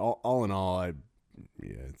 All in all, I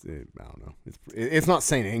don't know. It's not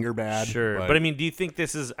Saint Anger bad. Sure. But I mean, do you think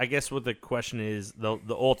this is, I guess what the question is, the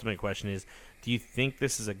ultimate question is, do you think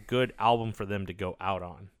this is a good album for them to go out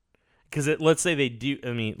on? Because let's say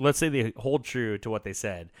they hold true to what they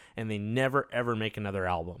said, and they never ever make another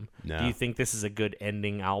album. No. Do you think this is a good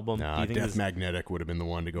ending album? No, do you think Death Magnetic would have been the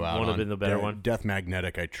one to go out on. Would have been the better one. Death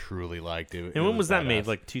Magnetic, I truly liked it. And when was that made?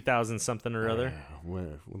 Like 2000 something or other?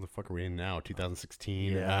 What the fuck are we in now?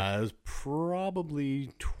 2016. Yeah. It was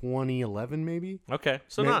probably 2011, maybe. Okay,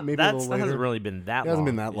 so maybe that hasn't really been that long. It hasn't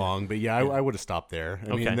been that long, but I would have stopped there. I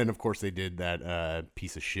mean, Okay. and then of course they did that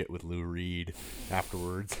piece of shit with Lou Reed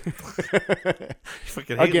afterwards.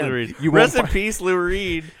 Fucking hate Again, Lou Reed. you Rest won't in peace, Lou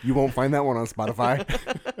Reed. You won't find that one on Spotify.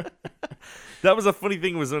 That was a funny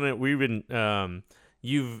thing was when we've been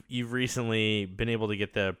you've recently been able to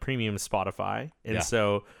get the premium Spotify, and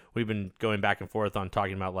so we've been going back and forth on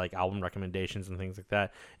talking about like album recommendations and things like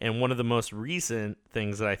that. And one of the most recent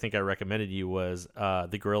things that I think I recommended you was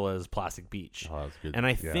the Gorillaz Plastic Beach. Oh, that's good. And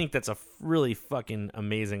I think that's a really fucking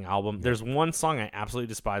amazing album. Yeah. There's one song I absolutely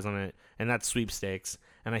despise on it, and that's Sweepstakes.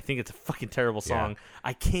 And I think it's a fucking terrible song. Yeah.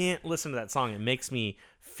 I can't listen to that song. It makes me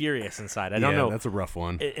furious inside. I don't know. That's a rough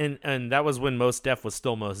one. And that was when Mos Def was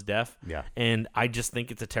still Mos Def. Yeah. And I just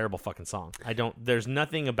think it's a terrible fucking song. There's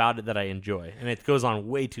nothing about it that I enjoy, and it goes on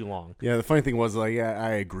way too long. Yeah, the funny thing was, like,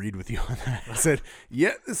 I agreed with you on that. I said,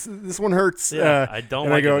 this one hurts. Yeah, I don't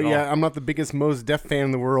and like I go, it at all. I'm not the biggest Mos Def fan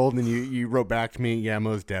in the world, and you wrote back to me,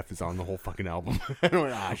 Mos Def is on the whole fucking album. I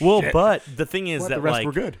went, well, shit. but the thing is that the rest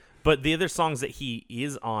were good. But the other songs that he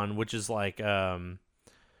is on, which is like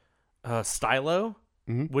Stylo,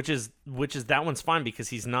 which is that one's fine because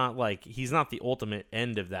he's not the ultimate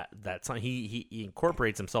end of that song. He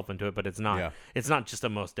incorporates himself into it, but it's not just a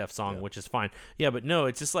Mos Def song, which is fine. Yeah, but no,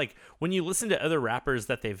 it's just like when you listen to other rappers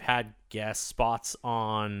that they've had guest spots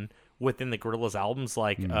on within the Gorillaz albums,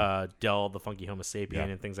 like Del, the Funky Homo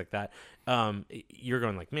Sapien, and things like that, you're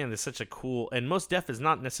going like, man, this is such a cool. And Mos Def is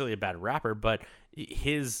not necessarily a bad rapper, but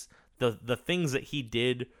the things that he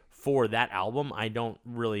did for that album,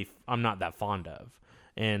 I'm not that fond of.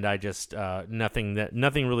 And I just nothing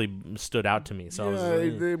really stood out to me. So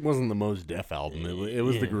it wasn't the Mos Def album. It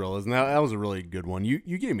was the Gorillaz, and that was a really good one.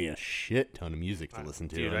 You gave me a shit ton of music to listen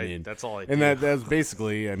to. Dude, I mean, that's all I do. And that's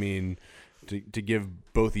basically, I mean, to give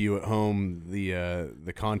both of you at home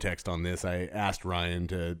the context on this, I asked Ryan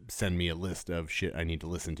to send me a list of shit I need to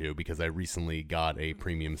listen to because I recently got a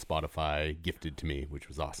premium Spotify gifted to me, which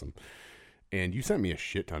was awesome. And you sent me a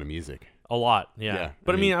shit ton of music. A lot, yeah.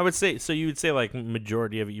 But I mean, I would say, so you would say like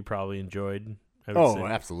majority of it you probably enjoyed.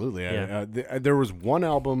 Absolutely. Yeah. There was one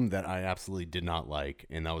album that I absolutely did not like,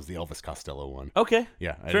 and that was the Elvis Costello one. Okay.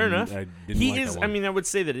 Yeah. Fair enough. I didn't like that one. I mean, I would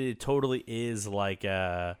say that it totally is like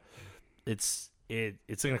it's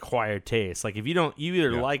it's an acquired taste. Like if you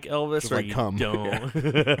either like Elvis just or like you cum.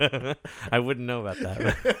 don't. I wouldn't know about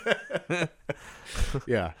that.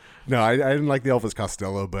 Yeah. No, I didn't like the Elvis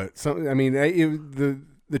Costello, but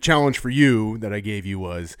the challenge for you that I gave you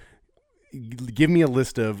was give me a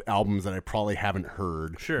list of albums that I probably haven't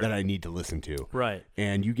heard that I need to listen to. Right.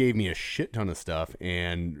 And you gave me a shit ton of stuff,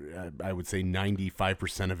 and I would say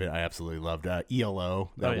 95% of it I absolutely loved.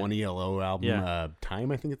 ELO, one ELO album, Time,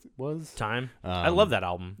 I think it was. Time. I love that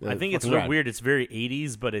album. I think it's real weird. It's very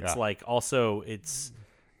 80s, but it's like also it's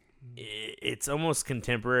almost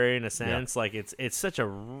contemporary in a sense. Like it's such a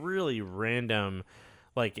really random.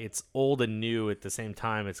 Like it's old and new at the same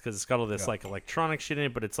time. It's because it's got all this like electronic shit in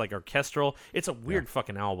it, but it's like orchestral. It's a weird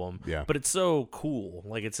fucking album, but it's so cool.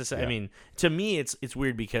 Like it's just, I mean, to me, it's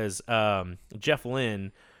weird because Jeff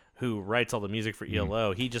Lynne, who writes all the music for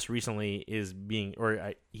ELO, he just recently is being,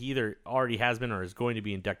 he either already has been or is going to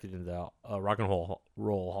be inducted into the Rock and Roll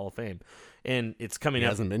Hall of Fame. And it's coming up. He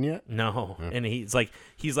hasn't been yet? No. Yeah. And he's like,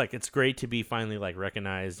 it's great to be finally like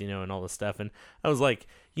recognized, and all this stuff. And I was like,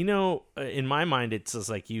 in my mind, it's just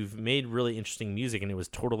like you've made really interesting music, and it was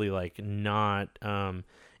totally like not.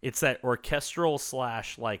 It's that orchestral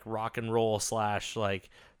 / like rock and roll / like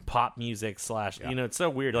pop music / it's so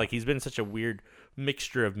weird. Like he's been such a weird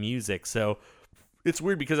mixture of music. So it's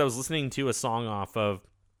weird because I was listening to a song off of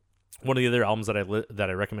one of the other albums that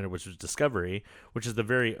I recommended, which was Discovery, which is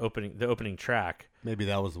the opening track. Maybe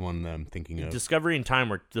that was the one that I'm thinking of. Discovery and Time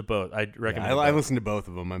were the both. I recommend. I listened to both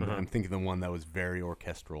of them. I'm thinking the one that was very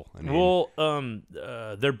orchestral. I mean,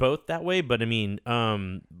 they're both that way, but I mean,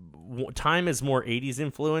 Time is more 80s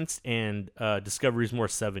influenced, and Discovery is more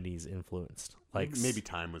 70s influenced. Like maybe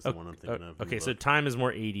Time was the one I'm thinking of. Okay, so Time is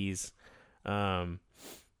more 80s.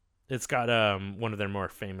 It's got one of their more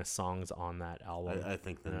famous songs on that album. I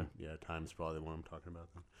think then, Time's probably the one I'm talking about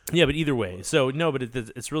then. Yeah, but either way, but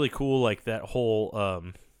it's really cool. Like that whole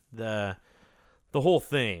the whole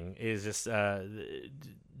thing is just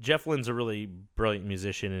Jeff Lynne's a really brilliant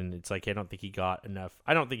musician, and it's like I don't think he's got enough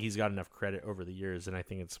credit over the years, and I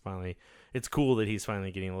think it's cool that he's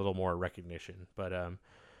finally getting a little more recognition. But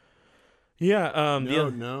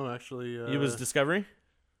actually, it was Discovery.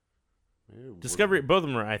 Discovery, both of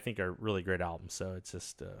them I think are really great albums. So it's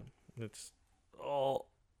just it's all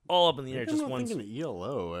up in the air. Just one. Thinking of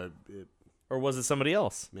ELO, or was it somebody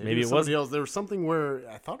else? Maybe it was somebody else. There was something where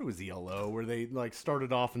I thought it was ELO, where they like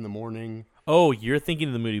started off in the morning. Oh, you're thinking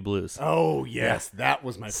of the Moody Blues. Oh yes, that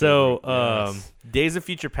was my favorite. So Days of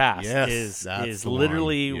Future Past is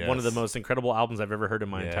literally one of the most incredible albums I've ever heard in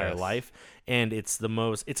my entire life, and it's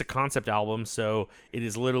a concept album, so it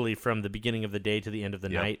is literally from the beginning of the day to the end of the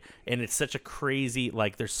night, and it's such a crazy,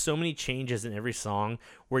 like there's so many changes in every song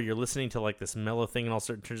where you're listening to like this mellow thing and all of a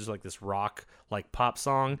sudden it turns into like this rock like pop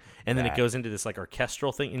song, and then it goes into this like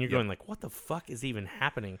orchestral thing, and you're going like, what the fuck is even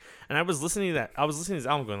happening? And I was listening to this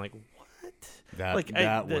album going like,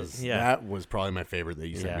 that was probably my favorite that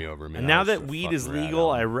you sent me over. Man, and now that weed is legal,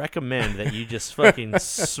 I recommend that you just fucking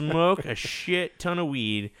smoke a shit ton of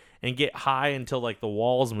weed and get high until like the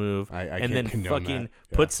walls move, and then fucking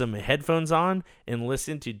put some headphones on and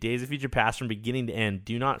listen to Days of Future Past from beginning to end.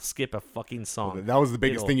 Do not skip a fucking song. That was the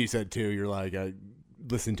biggest thing you said too. You're like,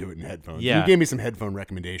 listen to it in headphones. Yeah. You gave me some headphone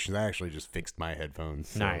recommendations. I actually just fixed my headphones.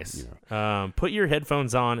 So, nice. Put your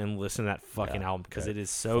headphones on and listen to that fucking album because it is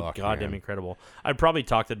so goddamn incredible. I probably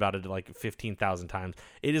talked about it like 15,000 times.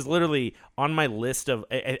 It is literally on my list of.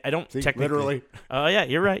 I don't technically. Literally. Yeah,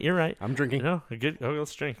 you're right. I'm drinking. No, good. Oh,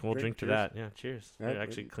 let's drink. We'll drink to cheers. that. Yeah, cheers. Yeah,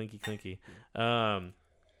 actually, clinky. I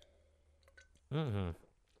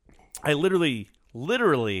literally.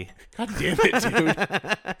 God damn it,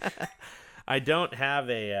 dude. I don't have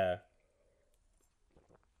a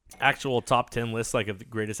actual top 10 list like of the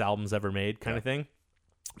greatest albums ever made kind of thing,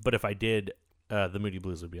 but if I did, the Moody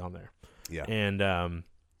Blues would be on there. Yeah, and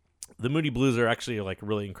the Moody Blues are actually like a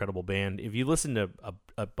really incredible band. If you listen to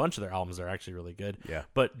a bunch of their albums, they're actually really good. Yeah,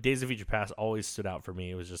 but Days of Future Past always stood out for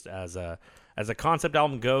me. It was just as a concept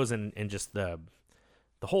album goes, and just the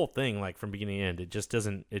whole thing, like from beginning to end,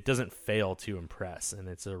 it doesn't fail to impress, and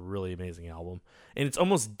it's a really amazing album. And it's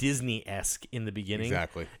almost Disney-esque in the beginning.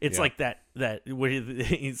 Exactly. It's like that where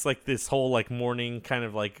it's like this whole like morning kind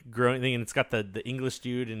of like growing thing, and it's got the English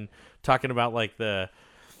dude and talking about like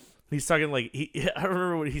he's talking like I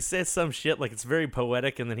remember when he says some shit like it's very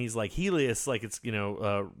poetic, and then he's like Helios, like it's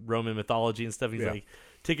Roman mythology and stuff. He's like,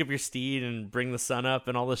 take up your steed and bring the sun up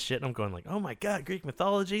and all this shit. And I'm going like, oh my God, Greek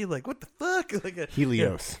mythology? Like, what the fuck? Like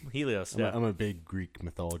Helios. Helios, I'm a big Greek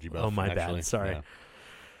mythology buff. Oh, my actually. bad. Sorry. Yeah.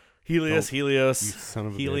 Helios, you son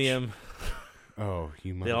of a helium. bitch. Oh,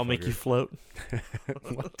 you motherfucker. They all make you float.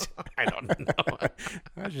 What? I don't know.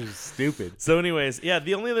 That's just stupid. So, anyways, yeah.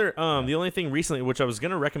 The only thing recently, which I was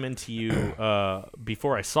gonna recommend to you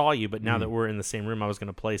before I saw you, but now that we're in the same room, I was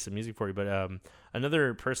gonna play some music for you. But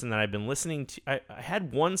another person that I've been listening to, I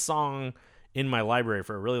had one song in my library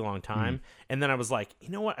for a really long time, and then I was like, you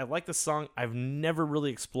know what? I like this song. I've never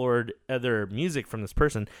really explored other music from this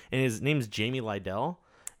person, and his name is Jamie Lydell,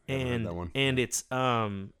 and that one. and it's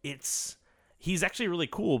he's actually really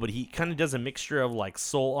cool, but he kind of does a mixture of like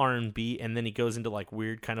soul R&B, and then he goes into like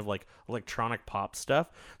weird kind of like electronic pop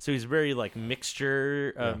stuff. So he's very like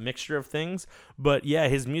mixture of things. But yeah,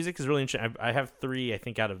 his music is really interesting. I have 3, I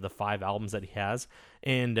think, out of the 5 albums that he has,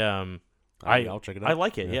 and I'll check it out. I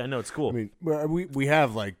like it. Yeah, no, it's cool. I mean, we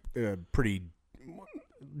have like pretty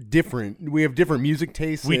different. We have different music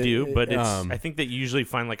tastes. We do, but it's. I think that you usually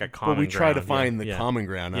find like a common. But we try to ground. find the Yeah. common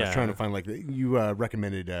ground. I was Yeah. trying to find like you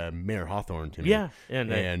recommended Mayor Hawthorne to me. Yeah,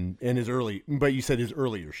 and his early, but you said his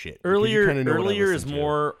earlier shit. Because Earlier you kinda know what I is listen to.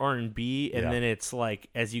 more R&B, and Yeah. then it's like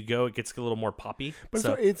as you go, it gets a little more poppy. But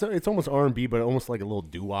So- it's almost R&B, but almost like a little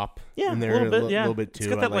doo-wop yeah, in there. a little bit. Yeah, little bit too. It's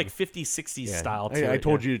got I that like 50s, 60s yeah. style to I it.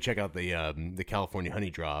 told yeah. you to check out the California Honey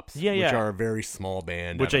Drops, Yeah, which yeah. are a very small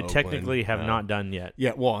band, which I out of Oakland. technically have not done yet.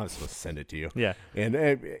 Yeah, well, I was supposed to send it to you. Yeah.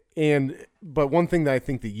 But one thing that I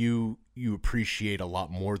think that you appreciate a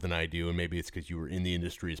lot more than I do, and maybe it's because you were in the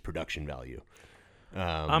industry, is production value.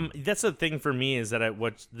 That's the thing for me is that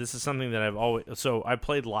this is something that I've always. So I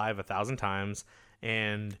played live 1,000 times,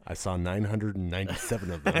 and I saw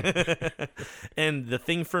 997 of them. and the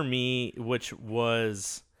thing for me, which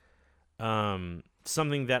was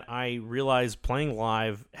something that I realized playing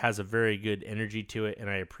live has a very good energy to it, and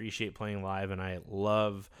I appreciate playing live, and I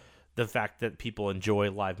love the fact that people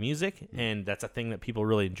enjoy live music, and that's a thing that people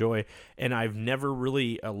really enjoy. And I've never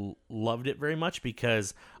really loved it very much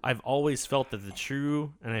because I've always felt that the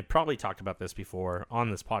true, and I probably talked about this before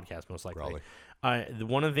on this podcast, most likely. Probably.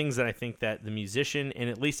 One of the things that I think that the musician, and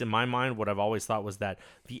at least in my mind, what I've always thought was that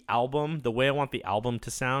the album, the way I want the album to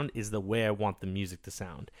sound is the way I want the music to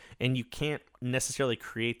sound. And you can't necessarily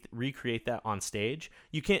recreate that on stage.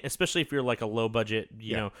 You can't, especially if you're like a low budget,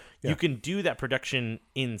 you can do that production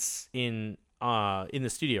in the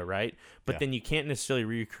studio, right? But then you can't necessarily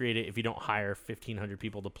recreate it if you don't hire 1,500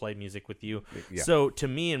 people to play music with you. Yeah. So to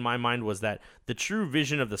me, in my mind, was that the true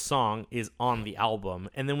vision of the song is on the album,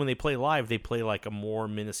 and then when they play live, they play like a more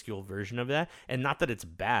minuscule version of that. And not that it's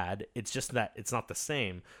bad, it's just that it's not the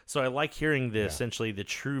same. So I like hearing essentially the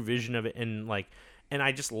true vision of it, and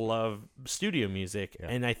I just love studio music,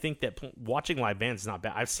 and I think that watching live bands is not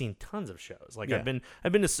bad. I've seen tons of shows. Like I've been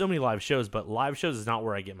to so many live shows, but live shows is not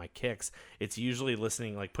where I get my kicks. It's usually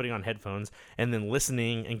listening, like putting on headphones and then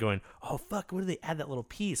listening and going, "Oh fuck, where do they add that little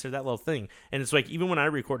piece or that little thing?" And it's like even when I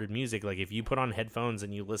recorded music, like if you put on headphones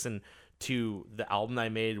and you listen to the album I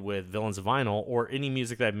made with Villains of Vinyl or any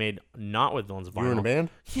music that I made not with Villains of Vinyl. You were in a band?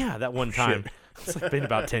 Yeah, that one time. It's like been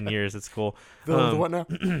about 10 years. It's cool. Villains of what now?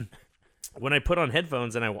 When I put on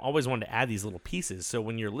headphones, and I always wanted to add these little pieces. So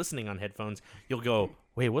when you're listening on headphones, you'll go,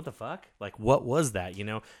 wait, what the fuck? Like, what was that,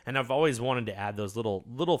 And I've always wanted to add those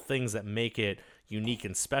little things that make it unique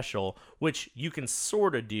and special, which you can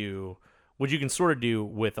sort of do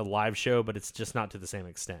with a live show, but it's just not to the same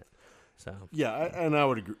extent. So Yeah, and I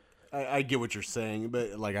would agree. I get what you're saying,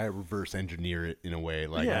 but like I reverse engineer it in a way.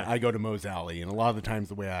 Like I go to Moe's Alley, and a lot of the times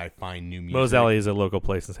the way I find new music. Moe's Alley is a local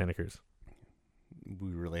place in Santa Cruz.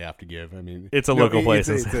 We really have to give. I mean, It's a local place.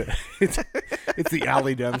 It's the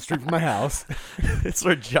alley down the street from my house. It's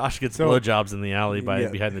where Josh gets blowjobs in the alley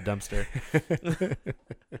behind the dumpster.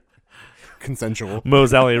 Consensual.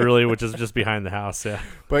 Moe's Alley, really, which is just behind the house. Yeah.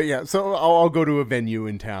 But yeah, so I'll go to a venue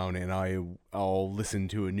in town and I'll listen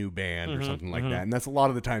to a new band or something like that, and that's a lot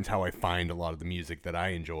of the times how I find a lot of the music that I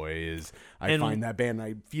enjoy is I find that band, and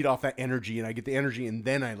I feed off that energy, and I get the energy, and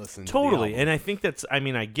then I listen. Totally, to the album. and I think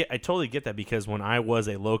I totally get that because when I was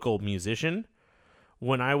a local musician,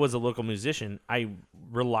 I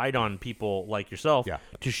relied on people like yourself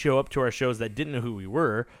to show up to our shows that didn't know who we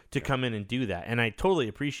were to come in and do that. And I totally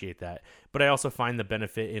appreciate that. But I also find the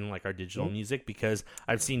benefit in like our digital music because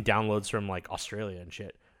I've seen downloads from like Australia and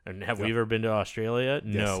shit. And have we ever been to Australia?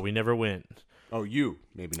 Yes. No, we never went. Oh, you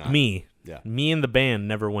maybe not. Me. Yeah. Me and the band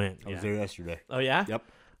never went. I was there yesterday. Oh yeah? Yep.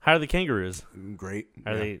 How are the kangaroos? Great.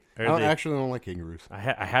 Are they? I actually don't like kangaroos. I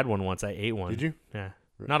had one once. I ate one. Did you? Yeah.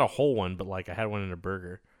 Not a whole one, but like I had one in a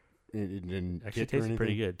burger. It didn't Actually, it hit or tasted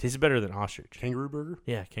pretty anything? good. Tasted better than ostrich. Kangaroo burger?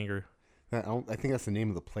 Yeah, kangaroo. I think that's the name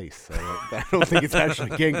of the place. I don't think it's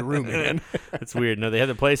actually kangaroo, man. That's weird. No, they have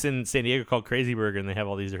a place in San Diego called Crazy Burger, and they have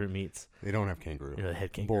all these different meats. They don't have kangaroo. Yeah, they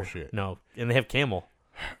had kangaroo. Bullshit. No, and they have camel.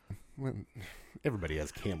 Well, Everybody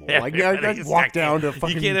has camel. Yeah, Like, I walk down to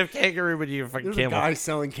fucking. You can't have kangaroo, but you have fucking There's camel. a guy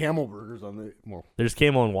selling camel burgers on the. Well, There's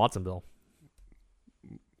camel in Watsonville.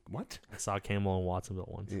 what? I saw a camel in Watsonville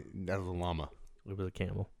once. That was a llama. It was a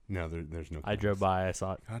camel. No, there's no. I drove by. I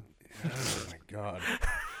saw it. God, oh my god.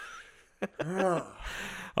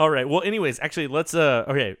 All right. Well, anyways, actually, let's.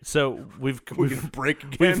 Okay. So we've break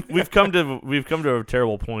again. we've come to a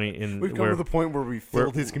terrible point in. We've come to the point where we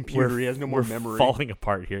filled his computer. He has no more memory. We're falling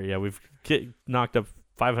apart here. Yeah, we've knocked up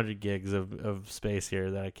 500 gigs of space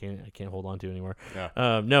here that I can't hold on to anymore.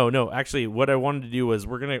 Yeah. No. Actually, what I wanted to do was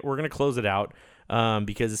we're gonna close it out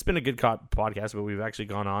because it's been a good podcast, but we've actually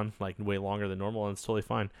gone on like way longer than normal, and it's totally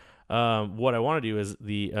fine. What I want to do is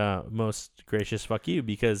the most gracious fuck you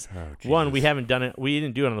because one, we haven't done it. We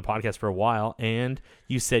didn't do it on the podcast for a while, and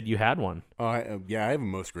you said you had one. Yeah, I have a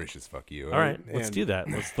most gracious fuck you. All right, let's do that.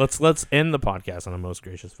 Let's end the podcast on a most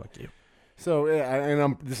gracious fuck you. So,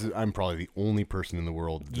 I'm probably the only person in the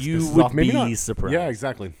world. You would be surprised. Yeah,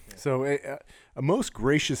 exactly. So, a most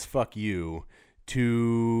gracious fuck you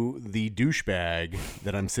to the douchebag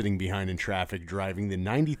that I'm sitting behind in traffic driving the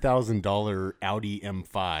 $90,000 Audi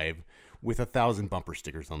M5 with 1,000 bumper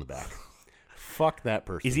stickers on the back. Fuck that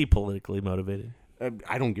person. Is he politically motivated?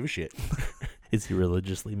 I don't give a shit. Is he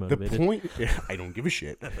religiously motivated? I don't give a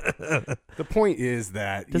shit. The point is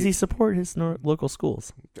that... Does he support his local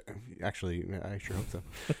schools? Actually, I sure hope so.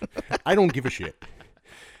 I don't give a shit.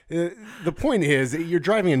 The point is, you're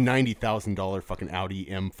driving a $90,000 fucking Audi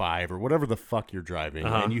M5 or whatever the fuck you're driving,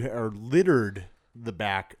 and you are littered the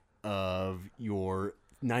back of your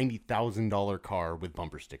 $90,000 car with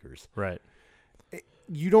bumper stickers. Right.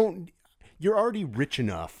 You're already rich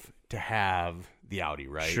enough to have the Audi,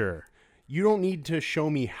 right? Sure. You don't need to show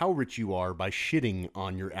me how rich you are by shitting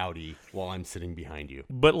on your Audi while I'm sitting behind you.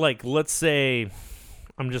 But like, let's say...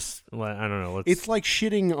 I don't know. It's like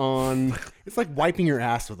shitting on. It's like wiping your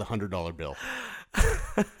ass with $100 bill.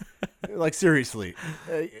 Like seriously,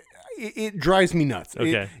 it drives me nuts.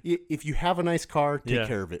 Okay. If you have a nice car, take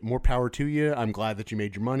care of it. More power to you. I'm glad that you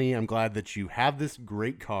made your money. I'm glad that you have this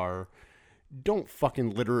great car. Don't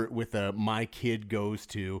fucking litter it with a "my kid goes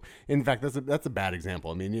to." In fact, that's a bad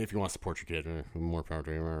example. I mean, if you want to support your kid, more power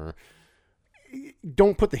to you.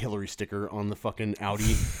 Don't put the Hillary sticker on the fucking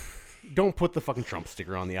Audi. Don't put the fucking Trump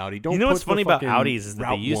sticker on the Audi. Don't. You know what's funny about Audis is that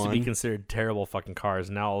Route they used 1. to be considered terrible fucking cars.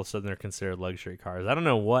 Now all of a sudden they're considered luxury cars. I don't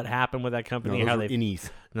know what happened with that company. No, those are innies.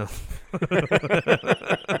 No.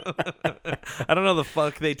 I don't know the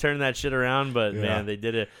fuck they turned that shit around, but man, they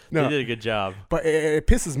did it. They did a good job. But it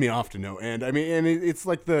pisses me off to no end. I mean, and it's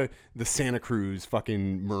like the Santa Cruz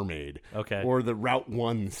fucking mermaid, or the Route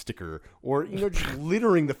 1 sticker, or just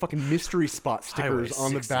littering the fucking mystery spot stickers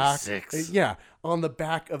on the back. Yeah, on the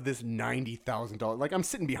back of this $90,000. Like I'm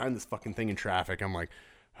sitting behind this fucking thing in traffic. I'm like,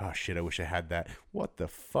 oh shit, I wish I had that. What the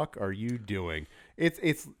fuck are you doing?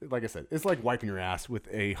 It's like I said, it's like wiping your ass with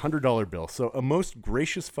a $100 bill. So a most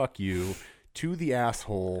gracious fuck you to the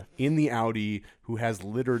asshole in the Audi who has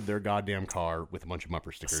littered their goddamn car with a bunch of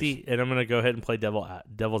bumper stickers. See, and I'm gonna go ahead and play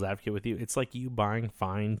devil's advocate with you. It's like you buying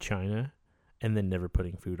fine china and then never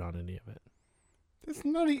putting food on any of it. That's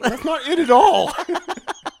not it at all.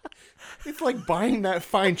 It's like buying that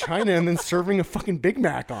fine china and then serving a fucking Big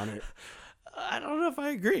Mac on it. I don't know if I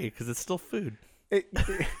agree because it's still food.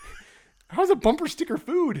 How's a bumper sticker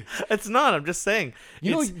food? It's not. I'm just saying.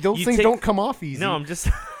 Those things don't come off easy. No, I'm just.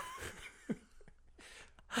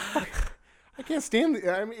 I can't stand it.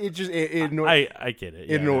 I mean, it just I get it.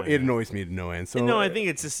 It annoys me to no end. So no, I think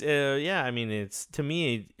it's just I mean, it's to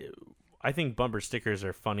me. I think bumper stickers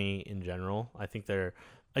are funny in general. I think they're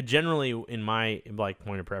generally in my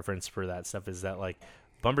point of preference for that stuff is that like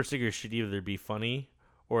bumper stickers should either be funny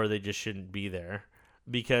or they just shouldn't be there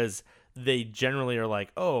because they generally are like,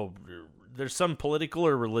 oh, there's some political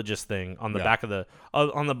or religious thing on the back of the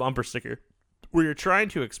on the bumper sticker where you're trying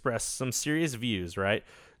to express some serious views, right?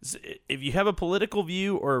 So if you have a political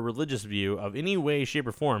view or a religious view of any way, shape,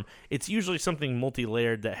 or form, it's usually something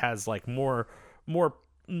multi-layered that has like more.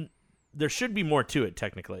 There should be more to it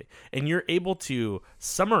technically, and you're able to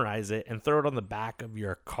summarize it and throw it on the back of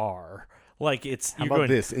your car. Like how about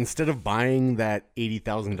this? Instead of buying that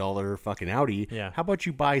 $80,000 fucking Audi, how about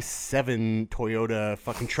you buy 7 Toyota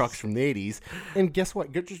fucking trucks from the 80s? And guess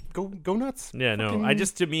what? Just go nuts. Yeah, no.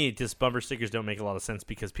 To me, bumper stickers don't make a lot of sense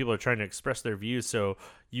because people are trying to express their views, so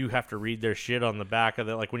you have to read their shit on the back of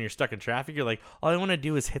it. Like when you're stuck in traffic, you're like, all I want to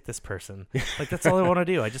do is hit this person. Like that's all I want to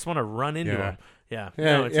do. I just want to run into them. Yeah.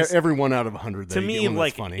 No, every 1 out of 100. To me,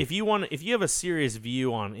 like if you have a serious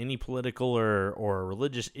view on any political or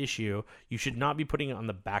religious issue, you should not be putting it on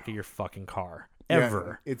the back of your fucking car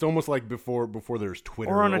ever. Yeah, it's almost like before there's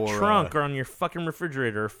Twitter. Or on a trunk, or on your fucking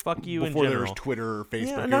refrigerator, or fuck you in general. Before there was Twitter or Facebook.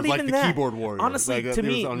 Yeah, it not was like even the that. keyboard warrior. Honestly, like, to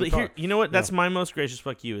me, here, you know what? That's my most gracious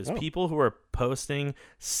fuck you, is people who are posting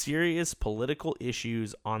serious political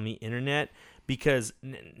issues on the internet. Because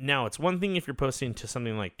now it's one thing if you're posting to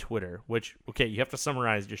something like Twitter, which, okay, you have to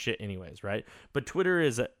summarize your shit anyways, right? But Twitter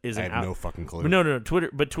is I have no fucking clue. No,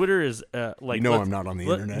 Twitter is like, I'm not on the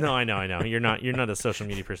internet. No, I know. You're not a social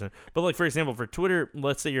media person. But like, for example, for Twitter,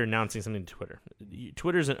 let's say you're announcing something to Twitter.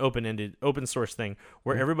 Twitter's an open-ended, open source thing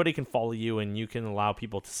where everybody can follow you and you can allow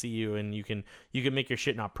people to see you and you can make your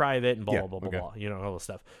shit not private and blah blah blah blah. You know, all this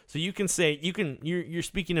stuff. So you can say you're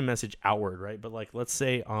speaking a message outward, right? But like, let's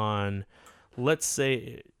say on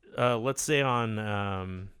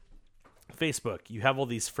Facebook, you have all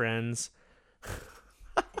these friends.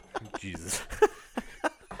 Jesus.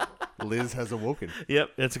 Liz has awoken. Yep,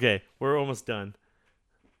 it's okay. We're almost done.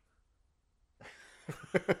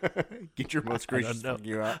 Get your most gracious fuck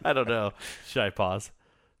you out. I don't know. Should I pause?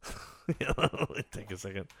 Take a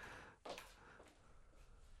second.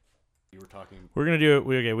 You were talking. We're gonna do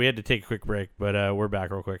it. We had to take a quick break, but we're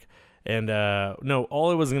back real quick. And no,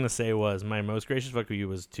 all I was gonna say was my most gracious fuck you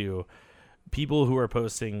was to people who are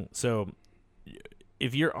posting. So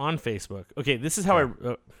if you're on Facebook, okay, this is how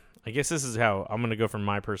I guess this is how I'm gonna go from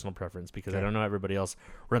my personal preference because I don't know everybody else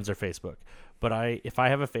runs their Facebook. But I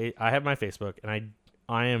have my Facebook, and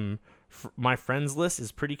I am my friends list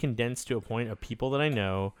is pretty condensed to a point of people that I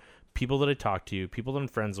know, people that I talk to, people that I'm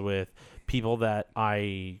friends with, people that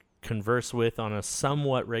I converse with on a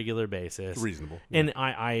somewhat regular basis. Reasonable. Yeah. And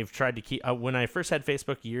I've tried to keep when I first had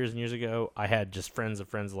Facebook years and years ago, I had just friends of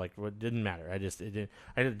friends, like it didn't matter. I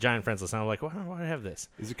had a giant friends list and I was like, why do I have this?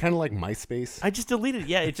 Is it kind of like MySpace? I just deleted it.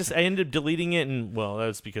 Yeah, I ended up deleting it, and well, that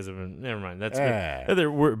was because of never mind. That's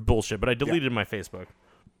other bullshit, but I deleted my Facebook.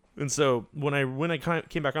 And so when I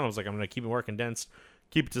came back on, I was like, I'm going to keep it more condensed,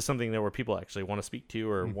 keep it to something where people actually want to speak to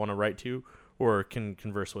or want to write to or can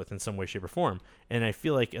converse with in some way, shape, or form. And I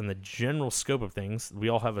feel like in the general scope of things, we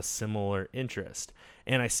all have a similar interest.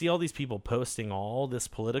 And I see all these people posting all this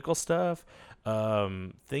political stuff,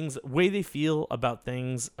 things, way they feel about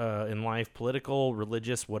things in life, political,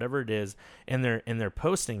 religious, whatever it is, and they're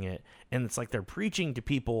posting it, and it's like they're preaching to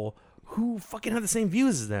people who fucking have the same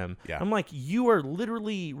views as them. Yeah. I'm like, you are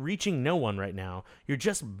literally reaching no one right now. You're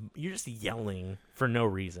just yelling for no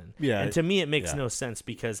reason. Yeah. And to me, it makes no sense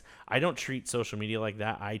because I don't treat social media like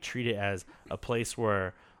that. I treat it as a place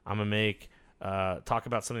where I'm gonna talk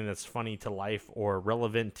about something that's funny to life or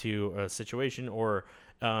relevant to a situation or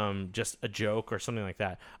just a joke or something like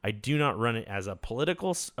that. I do not run it as a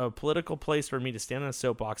political place for me to stand on a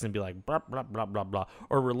soapbox and be like blah blah blah blah blah,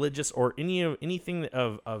 or religious or anything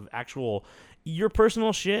of actual your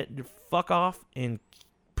personal shit. Fuck off and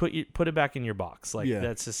put it back in your box. Like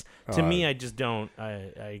that's just to me. I just don't.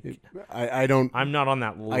 I don't. I'm not on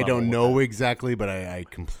that level. I don't know exactly, but I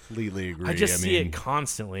completely agree. I just see it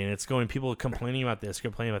constantly, and it's going. People complaining about this,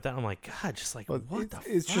 complaining about that. I'm like, God, just like what the fuck?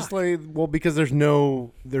 It's just like because there's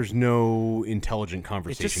no intelligent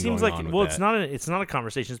conversation. It just seems going like on with it's not a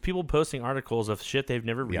conversation. It's people posting articles of shit they've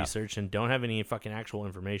never researched and don't have any fucking actual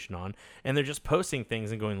information on, and they're just posting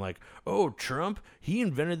things and going like, oh, Trump, he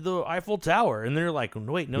invented the Eiffel Tower, and they're like,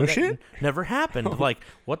 wait. No, that shit? Never happened. Like,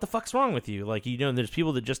 what the fuck's wrong with you? Like, there's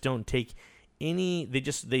people that just don't take any.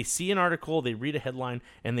 They see an article, they read a headline,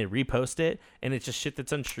 and they repost it, and it's just shit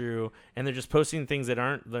that's untrue, and they're just posting things that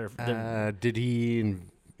aren't. Did he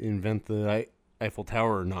invent the Eiffel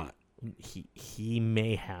Tower or not? He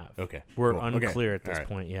may have. Okay, we're unclear at this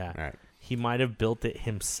point. Yeah, all right. He might have built it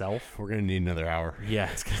himself. We're gonna need another hour. Yeah,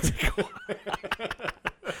 it's gonna take a while.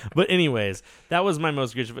 But anyways, that was my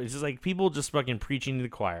most gracious. It's just like people just fucking preaching to the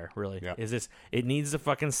choir, really. Yeah. It needs to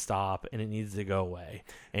fucking stop and it needs to go away.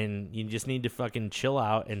 And you just need to fucking chill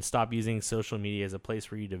out and stop using social media as a place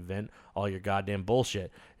for you to vent all your goddamn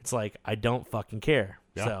bullshit. It's like, I don't fucking care.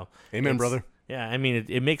 Yeah. So amen, brother. Yeah, I mean,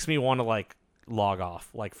 it makes me want to like log off,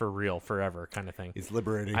 like for real, forever kind of thing. It's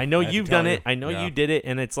liberating. I know you've done it. I know you did it,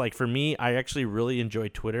 and it's like for me, I actually really enjoy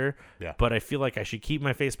Twitter. Yeah. But I feel like I should keep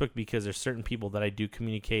my Facebook because there's certain people that I do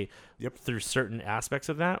communicate through certain aspects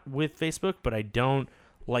of that with Facebook, but I don't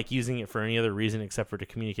like using it for any other reason except for to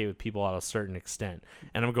communicate with people at a certain extent.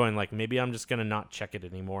 And I'm going like, maybe I'm just gonna not check it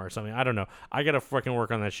anymore or something. I don't know. I gotta fucking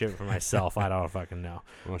work on that shit for myself. I don't fucking know.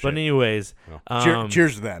 Well, but anyways,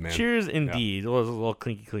 cheers to that, man. Cheers indeed. Yeah. A little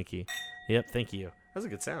clinky. Yep, thank you. That was a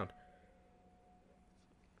good sound.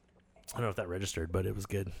 I don't know if that registered, but it was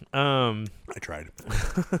good. I tried.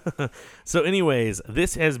 So anyways,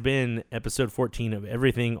 this has been episode 14 of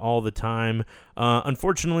Everything All the Time.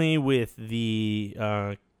 Unfortunately, with the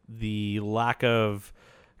the lack of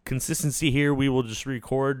consistency here, we will just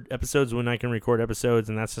record episodes when I can record episodes,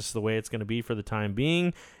 and that's just the way it's going to be for the time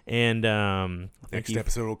being. And next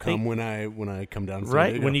episode will come when I come down to San right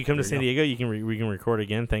Diego. when you come to San Diego, we can record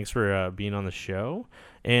again. Thanks for being on the show,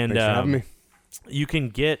 and Thanks for having me. You can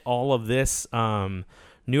get all of this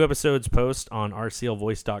new episodes post on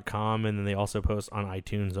rclvoice.com, and then they also post on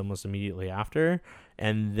iTunes almost immediately after.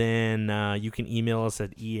 And then you can email us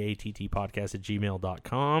at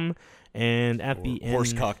eattpodcast@gmail.com. And at the end,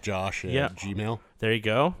 horsecockjosh at Gmail. There you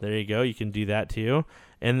go. You can do that too.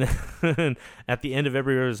 And then at the end of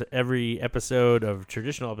every episode of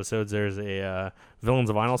traditional episodes, there's a Villains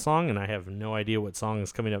of Vinyl song, and I have no idea what song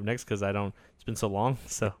is coming up next because it's been so long.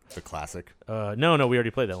 So it's a classic. No, we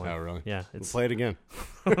already played that one. Oh, really? Yeah, we'll play it again.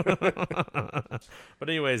 But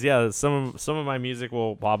anyways, yeah, some of my music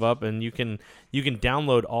will pop up, and you can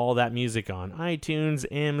download all that music on iTunes,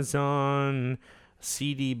 Amazon,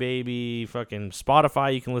 CD Baby, fucking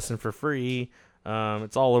Spotify. You can listen for free.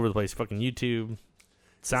 It's all over the place. Fucking YouTube,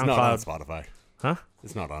 SoundCloud. It's not on Spotify. Huh?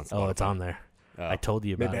 It's not on Spotify. Oh, it's on there. I told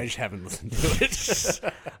you about it. Maybe I just haven't listened to it.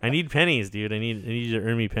 I need pennies, dude. I need you to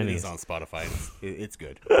earn me pennies. It is on Spotify. It's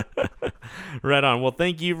good. Right on. Well,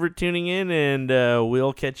 thank you for tuning in, and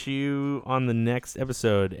we'll catch you on the next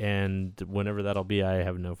episode. And whenever that'll be, I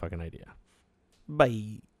have no fucking idea.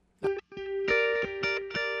 Bye.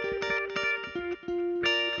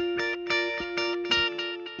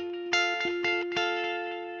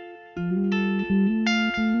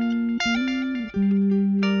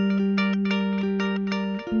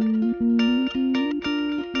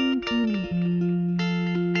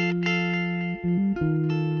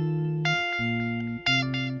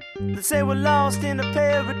 They say we're lost in a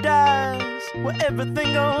paradise where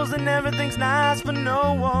everything goes and everything's nice for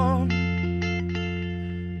no one.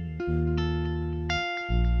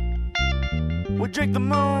 We drink the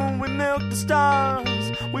moon, we milk the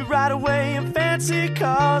stars, we ride away in fancy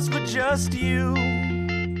cars for just you.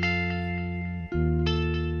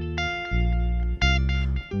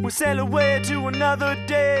 We sail away to another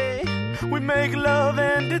day, we make love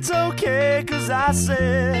and it's okay, 'cause I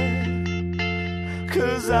said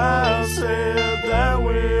that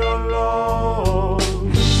we are lost.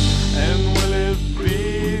 And will it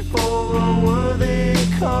be for a worthy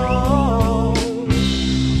cause?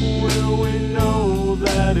 Will we know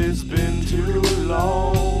that it's been too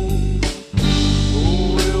long?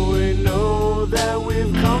 Will we know that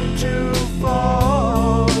we've come too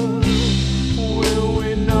far? Will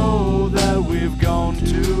we know that we've gone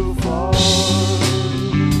too far?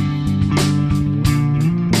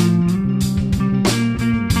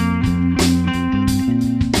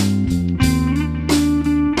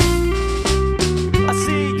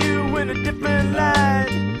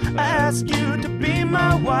 Ask you to be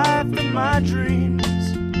my wife in my dreams.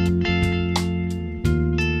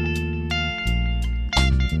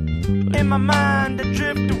 In my mind I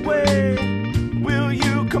drift away. Will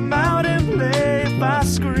you come out and play if I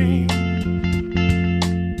scream?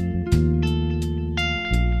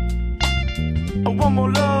 One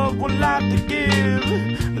more love, one life to give.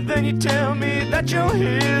 Then you tell me that you're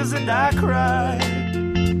his and I cry.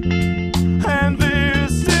 And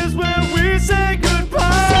this is where we say goodbye.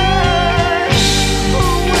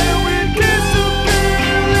 Where we kiss the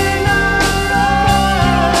feeling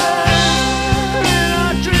alive. In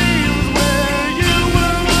our dreams where you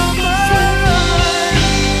were all mine.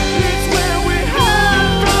 It's where we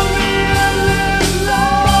hide from the endless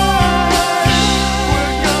light.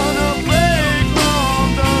 We're gonna break from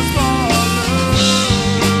the spotlight.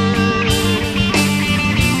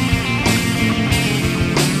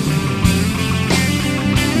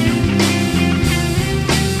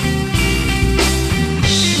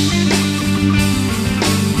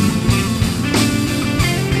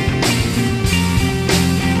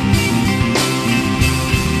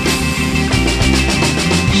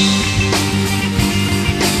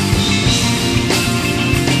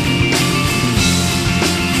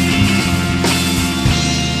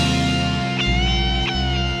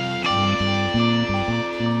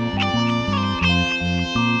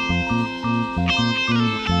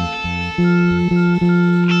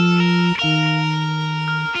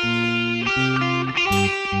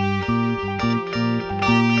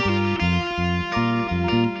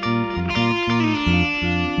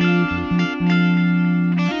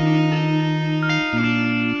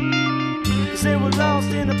 Say we're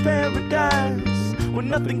lost in a paradise where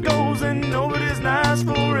nothing goes and nobody's nice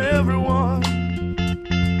for everyone.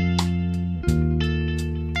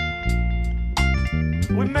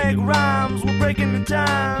 We make rhymes, we're breaking the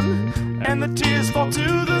time, and the tears fall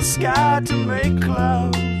to the sky to make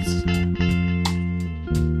clouds.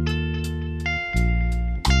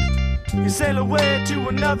 sail away to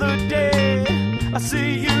another day. I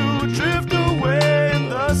see you drift away in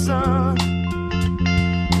the sun,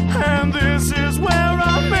 and this is where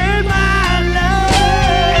I made my love.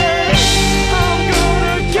 I'm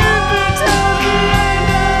gonna keep it till the end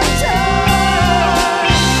of time.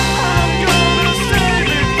 I'm gonna save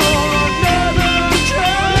it for another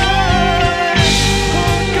try.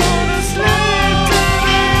 I'm gonna slave till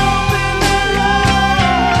they open their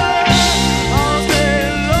eyes. I'll stay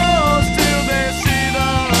lost till they see the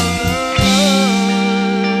light.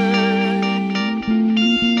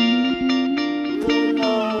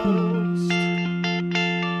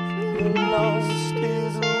 The lost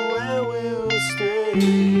is where we'll stay.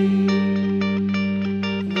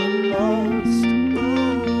 The lost,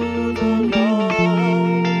 ooh, the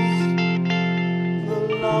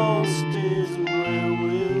lost is where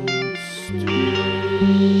we'll stay.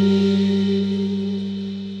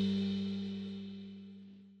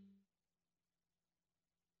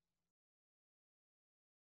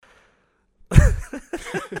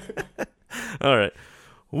 All right.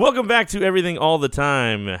 Welcome back to Everything All the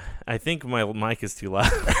Time. I think my mic is too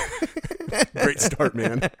loud. Great start,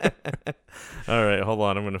 man. All right, hold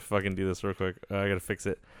on. I'm going to fucking do this real quick. I got to fix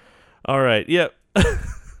it. All right, yep.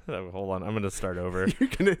 Hold on. I'm going to start over. You're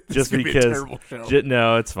gonna Just be a because. terrible show.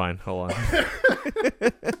 No, it's fine. Hold on.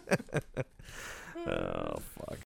 Oh, fuck.